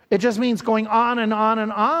 It just means going on and on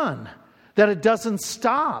and on, that it doesn't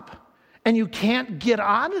stop. And you can't get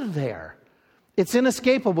out of there. It's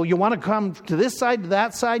inescapable. You want to come to this side, to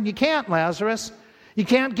that side. You can't, Lazarus. You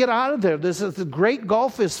can't get out of there. The great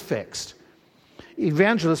gulf is fixed.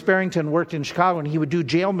 Evangelist Barrington worked in Chicago, and he would do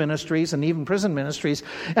jail ministries and even prison ministries.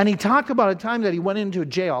 And he talked about a time that he went into a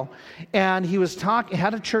jail, and he was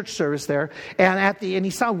had a church service there, and he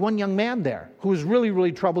saw one young man there who was really,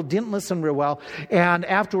 really troubled, didn't listen real well. And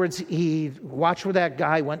afterwards, he watched where that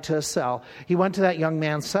guy went to a cell. He went to that young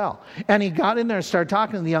man's cell, and he got in there and started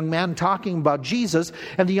talking to the young man, talking about Jesus.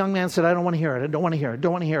 And the young man said, "I don't want to hear it. I don't want to hear it. I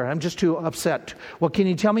don't want to hear it. I'm just too upset." "Well, can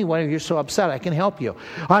you tell me why you're so upset? I can help you."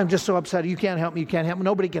 "I'm just so upset. You can't help me. You can't help me.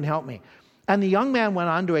 Nobody can help me." And the young man went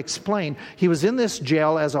on to explain he was in this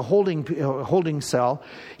jail as a holding cell.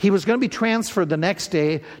 He was going to be transferred the next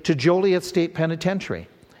day to Joliet State Penitentiary.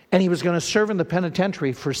 And he was going to serve in the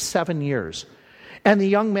penitentiary for 7 years. And the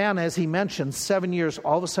young man, as he mentioned, 7 years,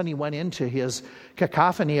 all of a sudden he went into his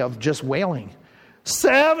cacophony of just wailing.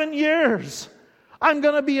 7 years! I'm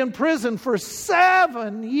going to be in prison for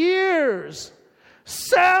 7 years!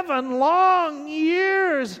 7 long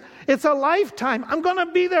years! It's a lifetime. I'm going to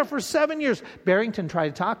be there for 7 years. Barrington tried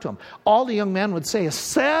to talk to him. All the young man would say is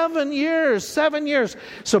 7 years, 7 years.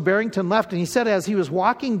 So Barrington left, and he said as he was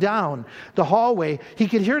walking down the hallway, he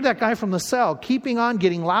could hear that guy from the cell keeping on,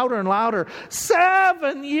 getting louder and louder.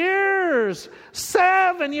 7 years!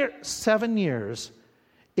 7 years! 7 years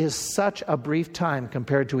is such a brief time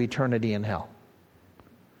compared to eternity in hell.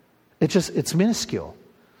 It's minuscule.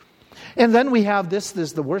 And then we have this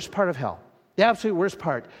is the worst part of hell. The absolute worst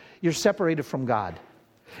part. You're separated from God.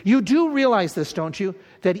 You do realize this, don't you?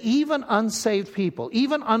 That even unsaved people,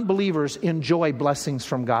 even unbelievers, enjoy blessings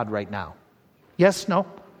from God right now. Yes? No?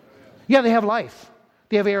 Yeah, they have life.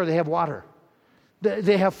 They have air. They have water.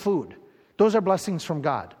 They have food. Those are blessings from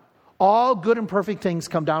God. All good and perfect things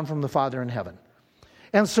come down from the Father in heaven.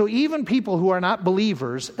 And so even people who are not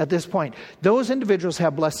believers at this point, those individuals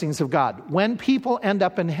have blessings of God. When people end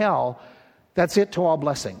up in hell, that's it to all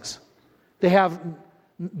blessings.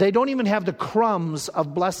 They don't even have the crumbs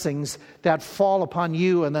of blessings that fall upon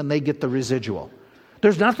you and then they get the residual.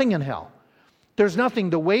 There's nothing in hell. There's nothing.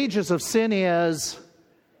 The wages of sin is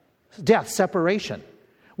death, separation.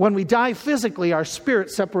 When we die physically, our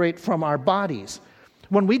spirits separate from our bodies.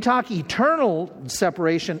 When we talk eternal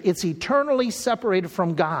separation, it's eternally separated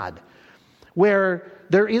from God, where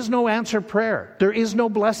there is no answered prayer. There is no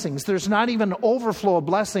blessings. There's not even overflow of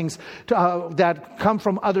blessings that come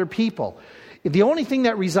from other people. The only thing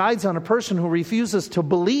that resides on a person who refuses to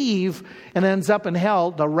believe and ends up in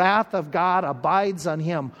hell, the wrath of God abides on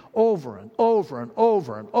him over and over and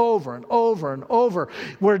over and over and over and over.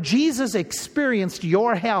 Where Jesus experienced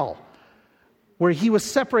your hell, where he was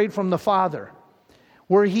separated from the Father,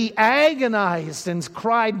 where he agonized and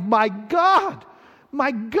cried, my God,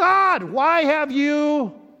 why have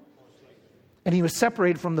you? And he was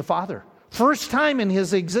separated from the Father. First time in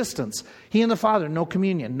his existence, he and the Father, no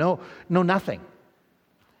communion, no nothing.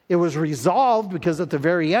 It was resolved because at the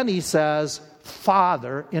very end he says,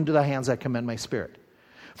 Father, into thy hands I commend my spirit.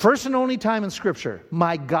 First and only time in Scripture,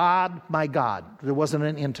 my God, there wasn't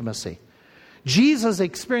an intimacy. Jesus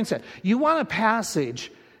experienced it. You want a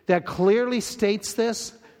passage that clearly states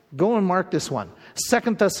this? Go and mark this one.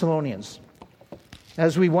 2 Thessalonians.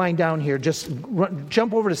 As we wind down here, just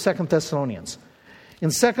jump over to 2 Thessalonians. In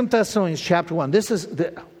 2 Thessalonians chapter 1,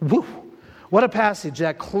 what a passage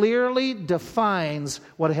that clearly defines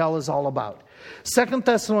what hell is all about. 2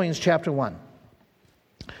 Thessalonians chapter 1,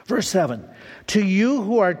 verse 7. To you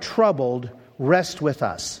who are troubled, rest with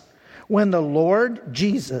us, when the Lord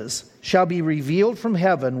Jesus shall be revealed from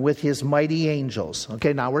heaven with his mighty angels.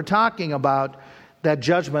 Okay, now we're talking about that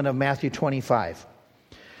judgment of Matthew 25.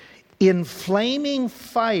 In flaming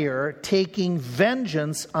fire, taking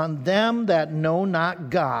vengeance on them that know not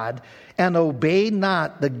God and obey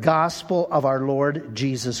not the gospel of our Lord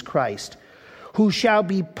Jesus Christ, who shall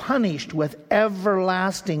be punished with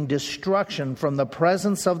everlasting destruction from the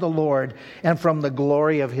presence of the Lord and from the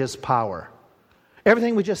glory of his power.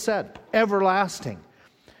 Everything we just said, everlasting,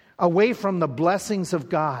 away from the blessings of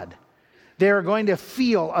God. They are going to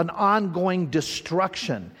feel an ongoing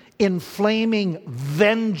destruction, inflaming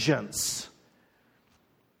vengeance.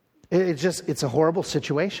 It's a horrible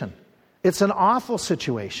situation. It's an awful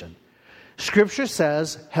situation. Scripture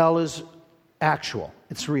says hell is actual.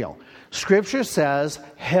 It's real. Scripture says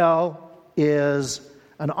hell is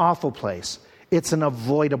an awful place. It's an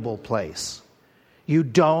avoidable place. You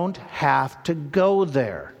don't have to go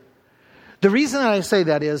there. The reason that I say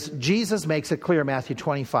that is Jesus makes it clear in Matthew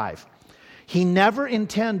 25. He never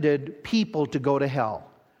intended people to go to hell.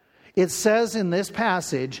 It says in this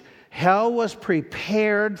passage, hell was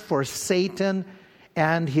prepared for Satan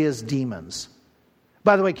and his demons.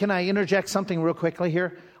 By the way, can I interject something real quickly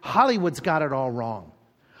here? Hollywood's got it all wrong.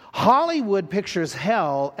 Hollywood pictures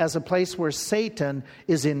hell as a place where Satan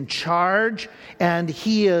is in charge and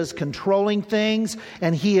he is controlling things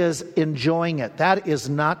and he is enjoying it. That is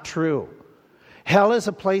not true. Hell is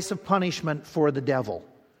a place of punishment for the devil.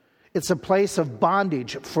 It's a place of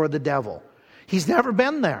bondage for the devil. He's never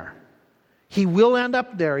been there. He will end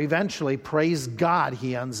up there eventually. Praise God,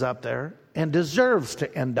 he ends up there and deserves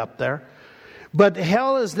to end up there. But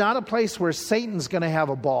hell is not a place where Satan's going to have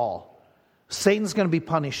a ball. Satan's going to be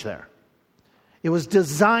punished there. It was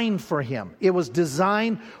designed for him. It was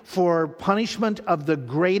designed for punishment of the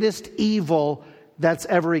greatest evil that's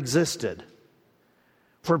ever existed.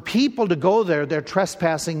 For people to go there, they're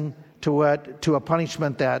trespassing to a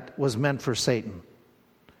punishment that was meant for Satan.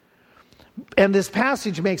 And this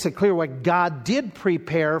passage makes it clear what God did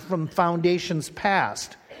prepare from foundations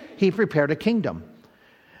past. He prepared a kingdom.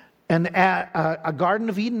 And a Garden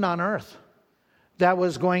of Eden on earth. That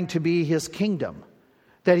was going to be his kingdom.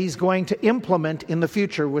 That he's going to implement in the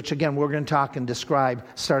future, which again we're going to talk and describe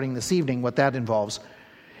starting this evening what that involves.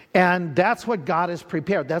 And that's what God has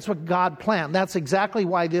prepared. That's what God planned. That's exactly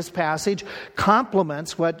why this passage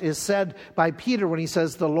complements what is said by Peter when he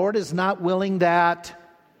says, the Lord is not willing that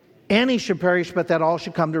any should perish, but that all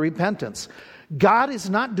should come to repentance. God is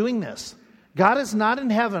not doing this. God is not in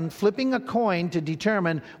heaven flipping a coin to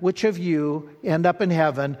determine which of you end up in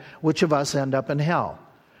heaven, which of us end up in hell.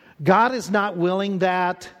 God is not willing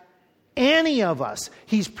that any of us.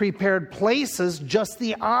 He's prepared places just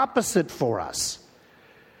the opposite for us.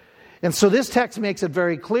 And so this text makes it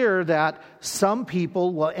very clear that some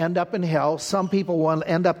people will end up in hell, some people will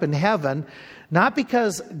end up in heaven, not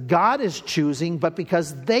because God is choosing, but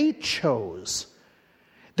because they chose.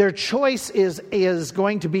 Their choice is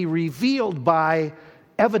going to be revealed by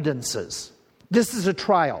evidences. This is a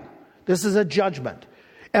trial. This is a judgment.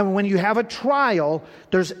 And when you have a trial,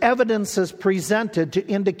 there's evidences presented to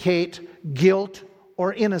indicate guilt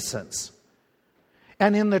or innocence.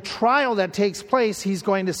 And in the trial that takes place, he's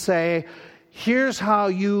going to say, here's how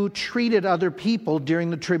you treated other people during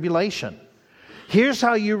the tribulation. Here's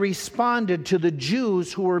how you responded to the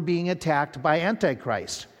Jews who were being attacked by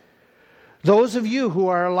Antichrist. Those of you who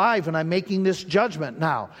are alive, and I'm making this judgment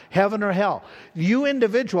now, heaven or hell, you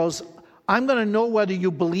individuals, I'm going to know whether you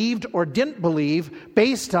believed or didn't believe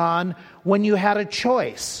based on when you had a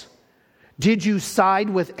choice. Did you side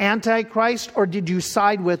with Antichrist, or did you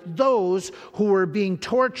side with those who were being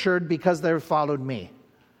tortured because they followed me?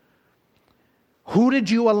 Who did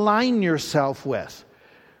you align yourself with?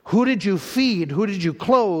 Who did you feed? Who did you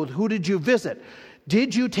clothe? Who did you visit?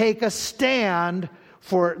 Did you take a stand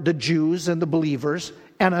for the Jews and the believers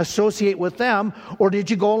and associate with them, or did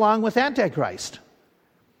you go along with Antichrist?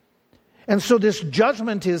 And so this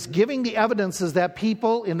judgment is giving the evidences that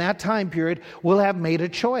people in that time period will have made a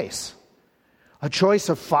choice. A choice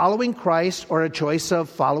of following Christ or a choice of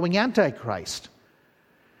following Antichrist.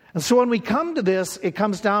 And so when we come to this, it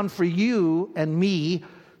comes down for you and me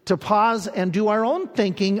to pause and do our own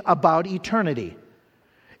thinking about eternity.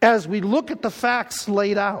 As we look at the facts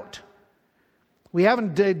laid out, we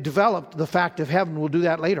haven't developed the fact of heaven, we'll do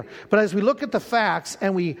that later. But as we look at the facts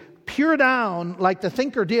and we peer down like the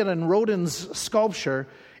thinker did in Rodin's sculpture,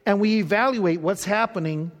 and we evaluate what's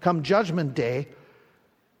happening come Judgment Day,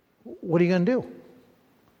 what are you going to do?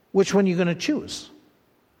 Which one are you going to choose?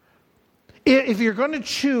 If you're going to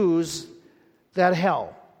choose that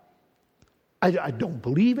hell, I don't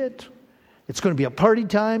believe it. It's going to be a party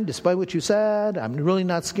time, despite what you said. I'm really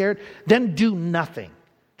not scared. Then do nothing.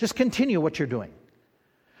 Just continue what you're doing.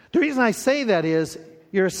 The reason I say that is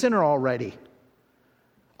you're a sinner already.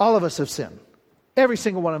 All of us have sinned. Every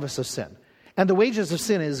single one of us has sinned. And the wages of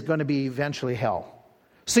sin is going to be eventually hell.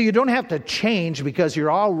 So you don't have to change because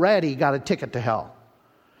you're already got a ticket to hell.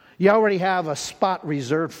 You already have a spot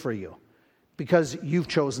reserved for you because you've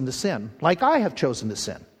chosen to sin, like I have chosen to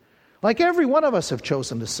sin. Like every one of us have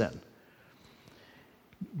chosen to sin.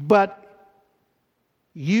 But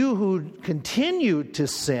you who continue to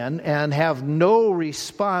sin and have no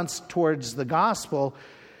response towards the gospel,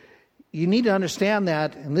 you need to understand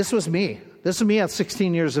that, and this was me. This was me at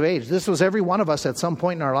 16 years of age. This was every one of us at some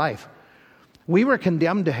point in our life. We were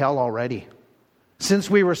condemned to hell already.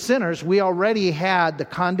 Since we were sinners, we already had the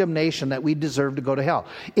condemnation that we deserve to go to hell.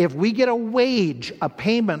 If we get a wage, a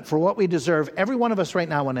payment for what we deserve, every one of us right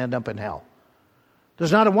now would end up in hell.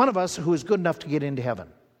 There's not a one of us who is good enough to get into heaven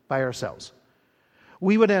by ourselves.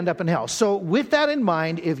 We would end up in hell. So with that in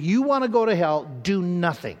mind, if you want to go to hell, do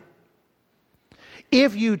nothing.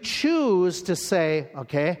 If you choose to say,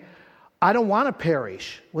 okay, I don't want to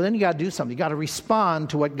perish, well, then you got to do something. You got to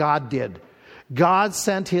respond to what God did. God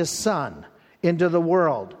sent His Son into the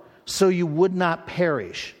world so you would not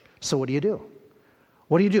perish. So what do you do?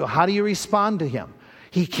 What do you do? How do you respond to Him?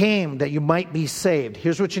 He came that you might be saved.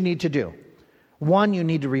 Here's what you need to do. One, you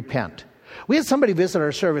need to repent. We had somebody visit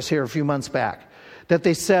our service here a few months back that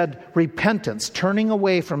they said repentance, turning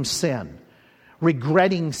away from sin,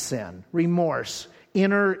 regretting sin, remorse,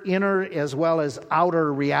 inner as well as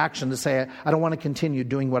outer reaction to say, I don't want to continue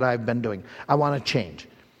doing what I've been doing. I want to change.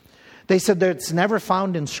 They said that it's never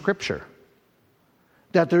found in Scripture,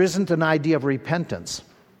 that there isn't an idea of repentance.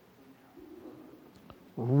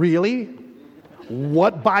 Really?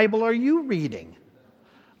 What Bible are you reading?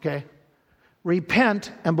 Okay.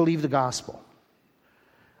 Repent and believe the gospel.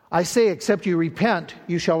 I say, except you repent,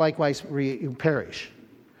 you shall likewise perish.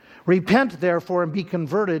 Repent, therefore, and be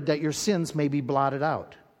converted, that your sins may be blotted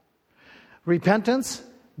out. Repentance,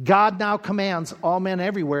 God now commands all men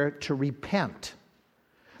everywhere to repent.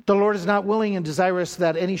 The Lord is not willing and desirous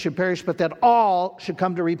that any should perish, but that all should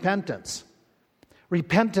come to repentance.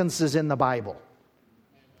 Repentance is in the Bible.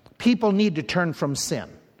 People need to turn from sin.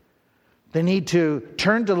 They need to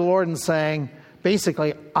turn to the Lord and saying,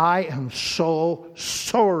 basically, I am so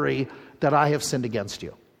sorry that I have sinned against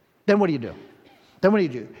you. Then what do you do? Then what do you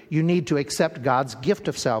do? You need to accept God's gift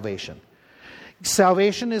of salvation.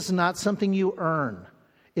 Salvation is not something you earn.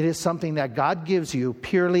 It is something that God gives you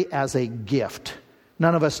purely as a gift.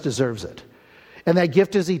 None of us deserves it. And that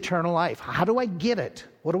gift is eternal life. How do I get it?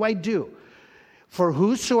 What do I do? For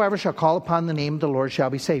whosoever shall call upon the name of the Lord shall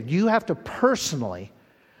be saved. You have to personally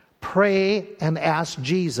pray and ask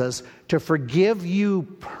Jesus to forgive you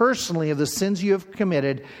personally of the sins you have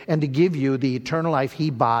committed and to give you the eternal life He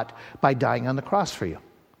bought by dying on the cross for you.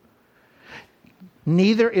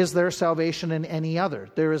 Neither is there salvation in any other.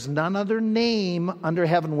 There is none other name under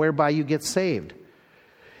heaven whereby you get saved.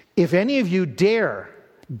 If any of you dare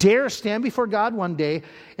stand before God one day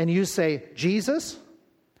and you say, Jesus,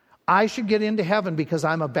 I should get into heaven because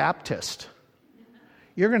I'm a Baptist,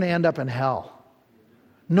 you're going to end up in hell.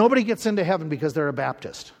 Nobody gets into heaven because they're a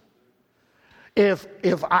Baptist. If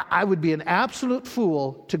I would be an absolute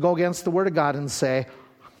fool to go against the Word of God and say,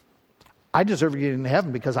 I deserve to get into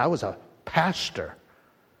heaven because I was a pastor.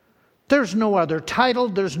 There's no other title,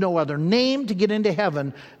 there's no other name to get into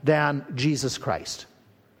heaven than Jesus Christ.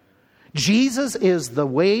 Jesus is the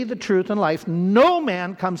way, the truth, and life. No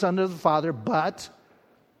man comes unto the Father but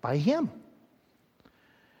by Him.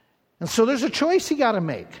 And so there's a choice you got to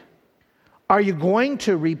make. Are you going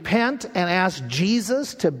to repent and ask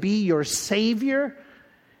Jesus to be your Savior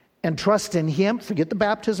and trust in Him? Forget the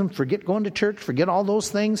baptism, forget going to church, forget all those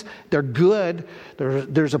things. They're good.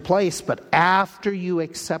 There's a place, but after you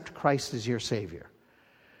accept Christ as your Savior,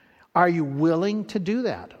 are you willing to do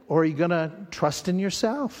that? Or are you going to trust in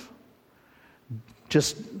yourself?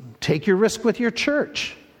 Just take your risk with your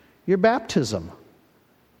church, your baptism.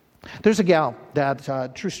 There's a gal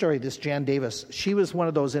that, true story, this Jan Davis, she was one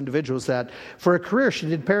of those individuals that for a career she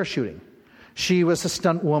did parachuting. She was a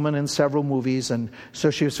stunt woman in several movies, and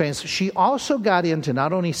so she was famous. She also got into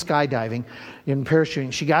not only skydiving and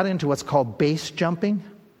parachuting, she got into what's called base jumping.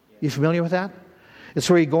 You familiar with that? It's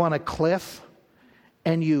where you go on a cliff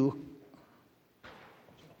and you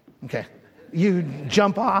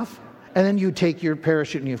jump off, and then you take your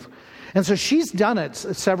parachute and so she's done it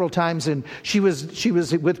several times, and she was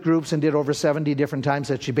with groups and did over 70 different times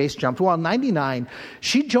that she base jumped. Well, in 1999,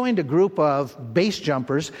 she joined a group of base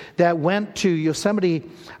jumpers that went to Yosemite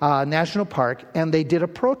National Park, and they did a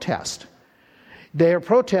protest. Their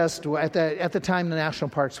protest, at the time, the national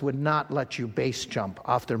parks would not let you base jump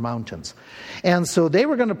off their mountains. And so they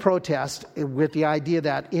were going to protest with the idea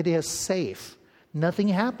that it is safe. Nothing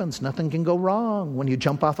happens. Nothing can go wrong when you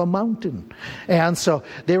jump off a mountain. And so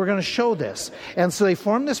they were going to show this. And so they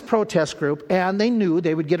formed this protest group, and they knew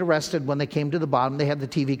they would get arrested when they came to the bottom. They had the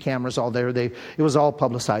TV cameras all there. It was all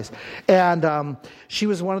publicized. And she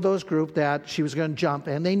was one of those group that she was going to jump,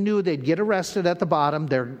 and they knew they'd get arrested at the bottom.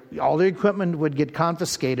 All their equipment would get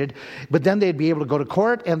confiscated, but then they'd be able to go to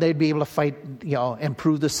court, and they'd be able to fight, and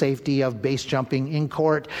prove the safety of base jumping in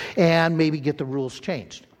court, and maybe get the rules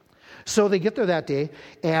changed. So they get there that day,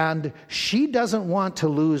 and she doesn't want to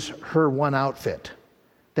lose her one outfit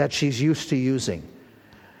that she's used to using.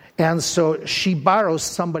 And so she borrows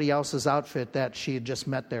somebody else's outfit that she had just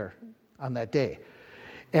met there on that day.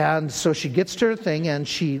 And so she gets to her thing, and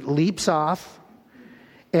she leaps off,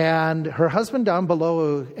 and her husband down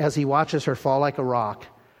below, as he watches her fall like a rock,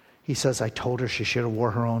 he says, I told her she should have wore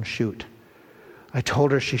her own chute. I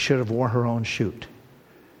told her she should have wore her own chute.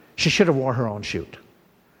 She should have wore her own chute.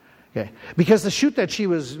 Okay, because the chute that she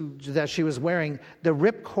was wearing, the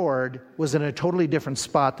ripcord was in a totally different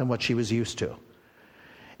spot than what she was used to.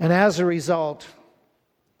 And as a result,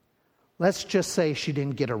 let's just say she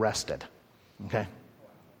didn't get arrested. Okay?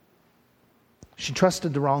 She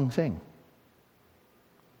trusted the wrong thing.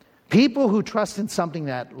 People who trust in something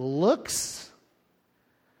that looks,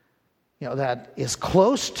 that is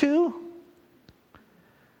close to,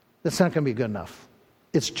 that's not going to be good enough.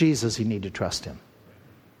 It's Jesus you need to trust in.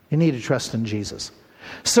 You need to trust in Jesus.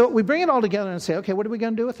 So we bring it all together and say, okay, what are we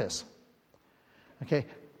going to do with this? Okay,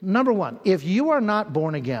 number one, if you are not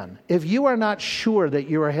born again, if you are not sure that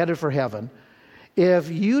you are headed for heaven,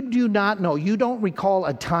 if you do not know, you don't recall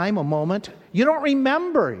a time, a moment, you don't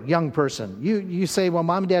remember, young person. You say, well,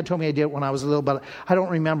 Mom and Dad told me I did it when I was a little, but I don't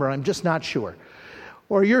remember. I'm just not sure.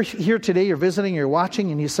 Or you're here today, you're visiting, you're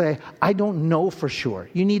watching, and you say, I don't know for sure.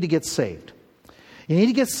 You need to get saved. You need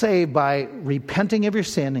to get saved by repenting of your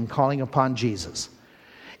sin and calling upon Jesus.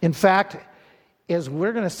 In fact, as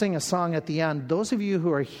we're going to sing a song at the end, those of you who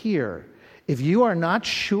are here, if you are not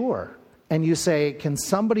sure and you say, can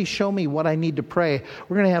somebody show me what I need to pray,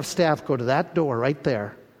 we're going to have staff go to that door right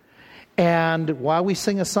there. And while we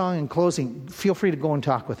sing a song in closing, feel free to go and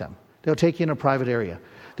talk with them. They'll take you in a private area.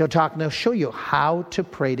 They'll talk and they'll show you how to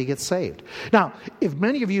pray to get saved. Now, if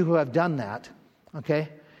many of you who have done that, okay,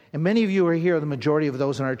 and many of you are here, the majority of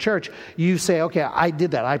those in our church, you say, okay, I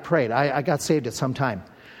did that, I prayed, I got saved at some time.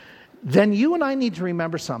 Then you and I need to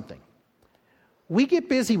remember something. We get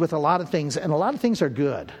busy with a lot of things, and a lot of things are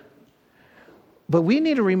good. But we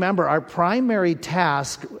need to remember our primary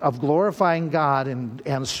task of glorifying God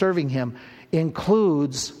and serving Him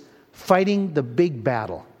includes fighting the big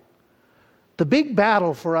battle. The big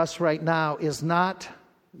battle for us right now is not...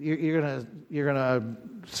 You're gonna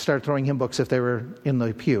start throwing hymn books if they were in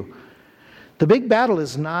the pew. The big battle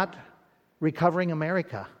is not recovering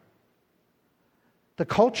America. The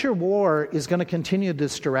culture war is going to continue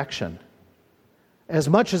this direction. As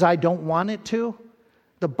much as I don't want it to,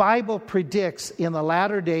 the Bible predicts in the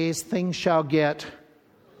latter days things shall get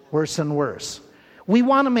worse and worse. We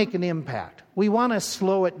want to make an impact. We want to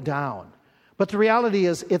slow it down. But the reality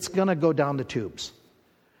is it's going to go down the tubes.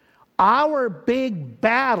 Our big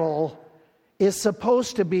battle is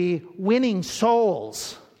supposed to be winning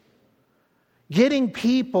souls, getting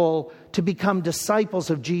people to become disciples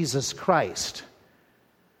of Jesus Christ.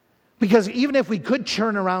 Because even if we could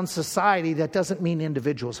turn around society, that doesn't mean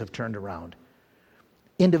individuals have turned around.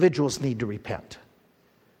 Individuals need to repent.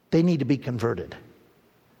 They need to be converted.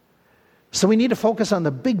 So we need to focus on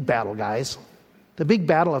the big battle, guys. The big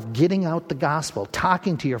battle of getting out the gospel,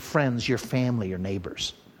 talking to your friends, your family, your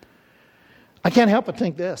neighbors. I can't help but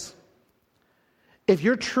think this. If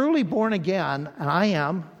you're truly born again, and I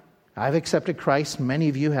am, I've accepted Christ, many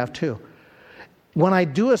of you have too. When I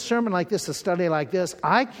do a sermon like this, a study like this,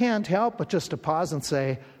 I can't help but just to pause and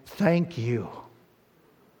say, thank you.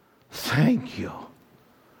 Thank you.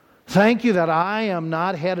 Thank you that I am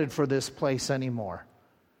not headed for this place anymore.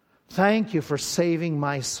 Thank you for saving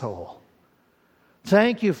my soul.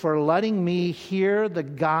 Thank you for letting me hear the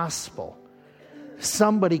gospel.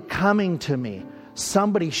 Somebody coming to me.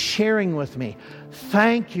 Somebody sharing with me.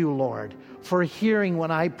 Thank you, Lord, for hearing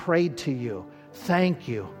when I prayed to you. Thank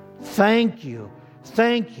you. Thank you.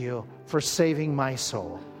 Thank you for saving my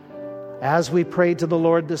soul. As we pray to the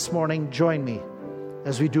Lord this morning, join me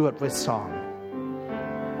as we do it with song.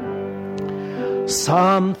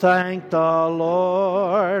 Some thank the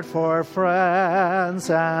Lord for friends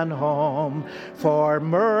and home, for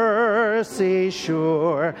mercy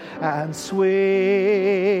sure and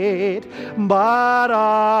sweet. But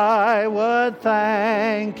I would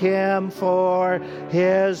thank Him for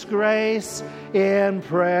His grace. In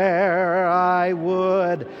prayer I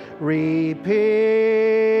would repeat.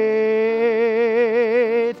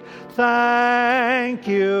 Thank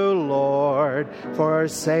you, Lord, for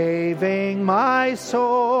saving my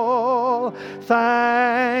soul.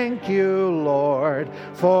 Thank you, Lord,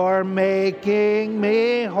 for making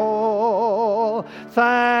me whole.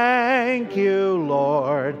 Thank you,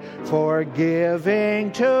 Lord, for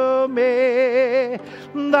giving to me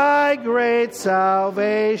thy great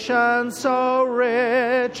salvation, so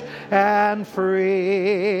rich and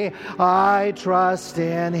free. I trust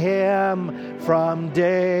in Him from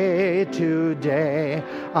day to day.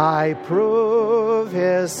 I prove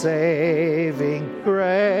His saving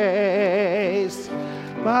grace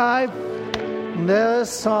by this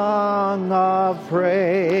song of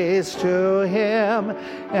praise to Him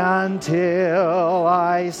until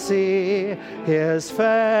I see His face.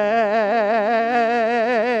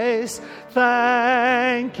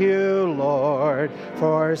 Thank you, Lord,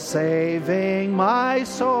 for saving my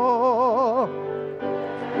soul.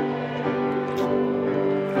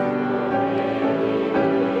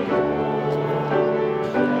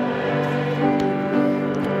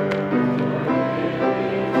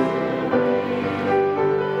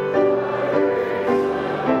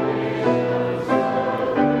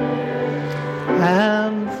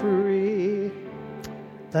 And free.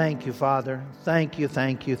 Thank you, Father. Thank you,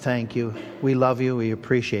 thank you, thank you. We love you. We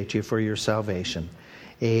appreciate you for your salvation.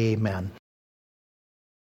 Amen.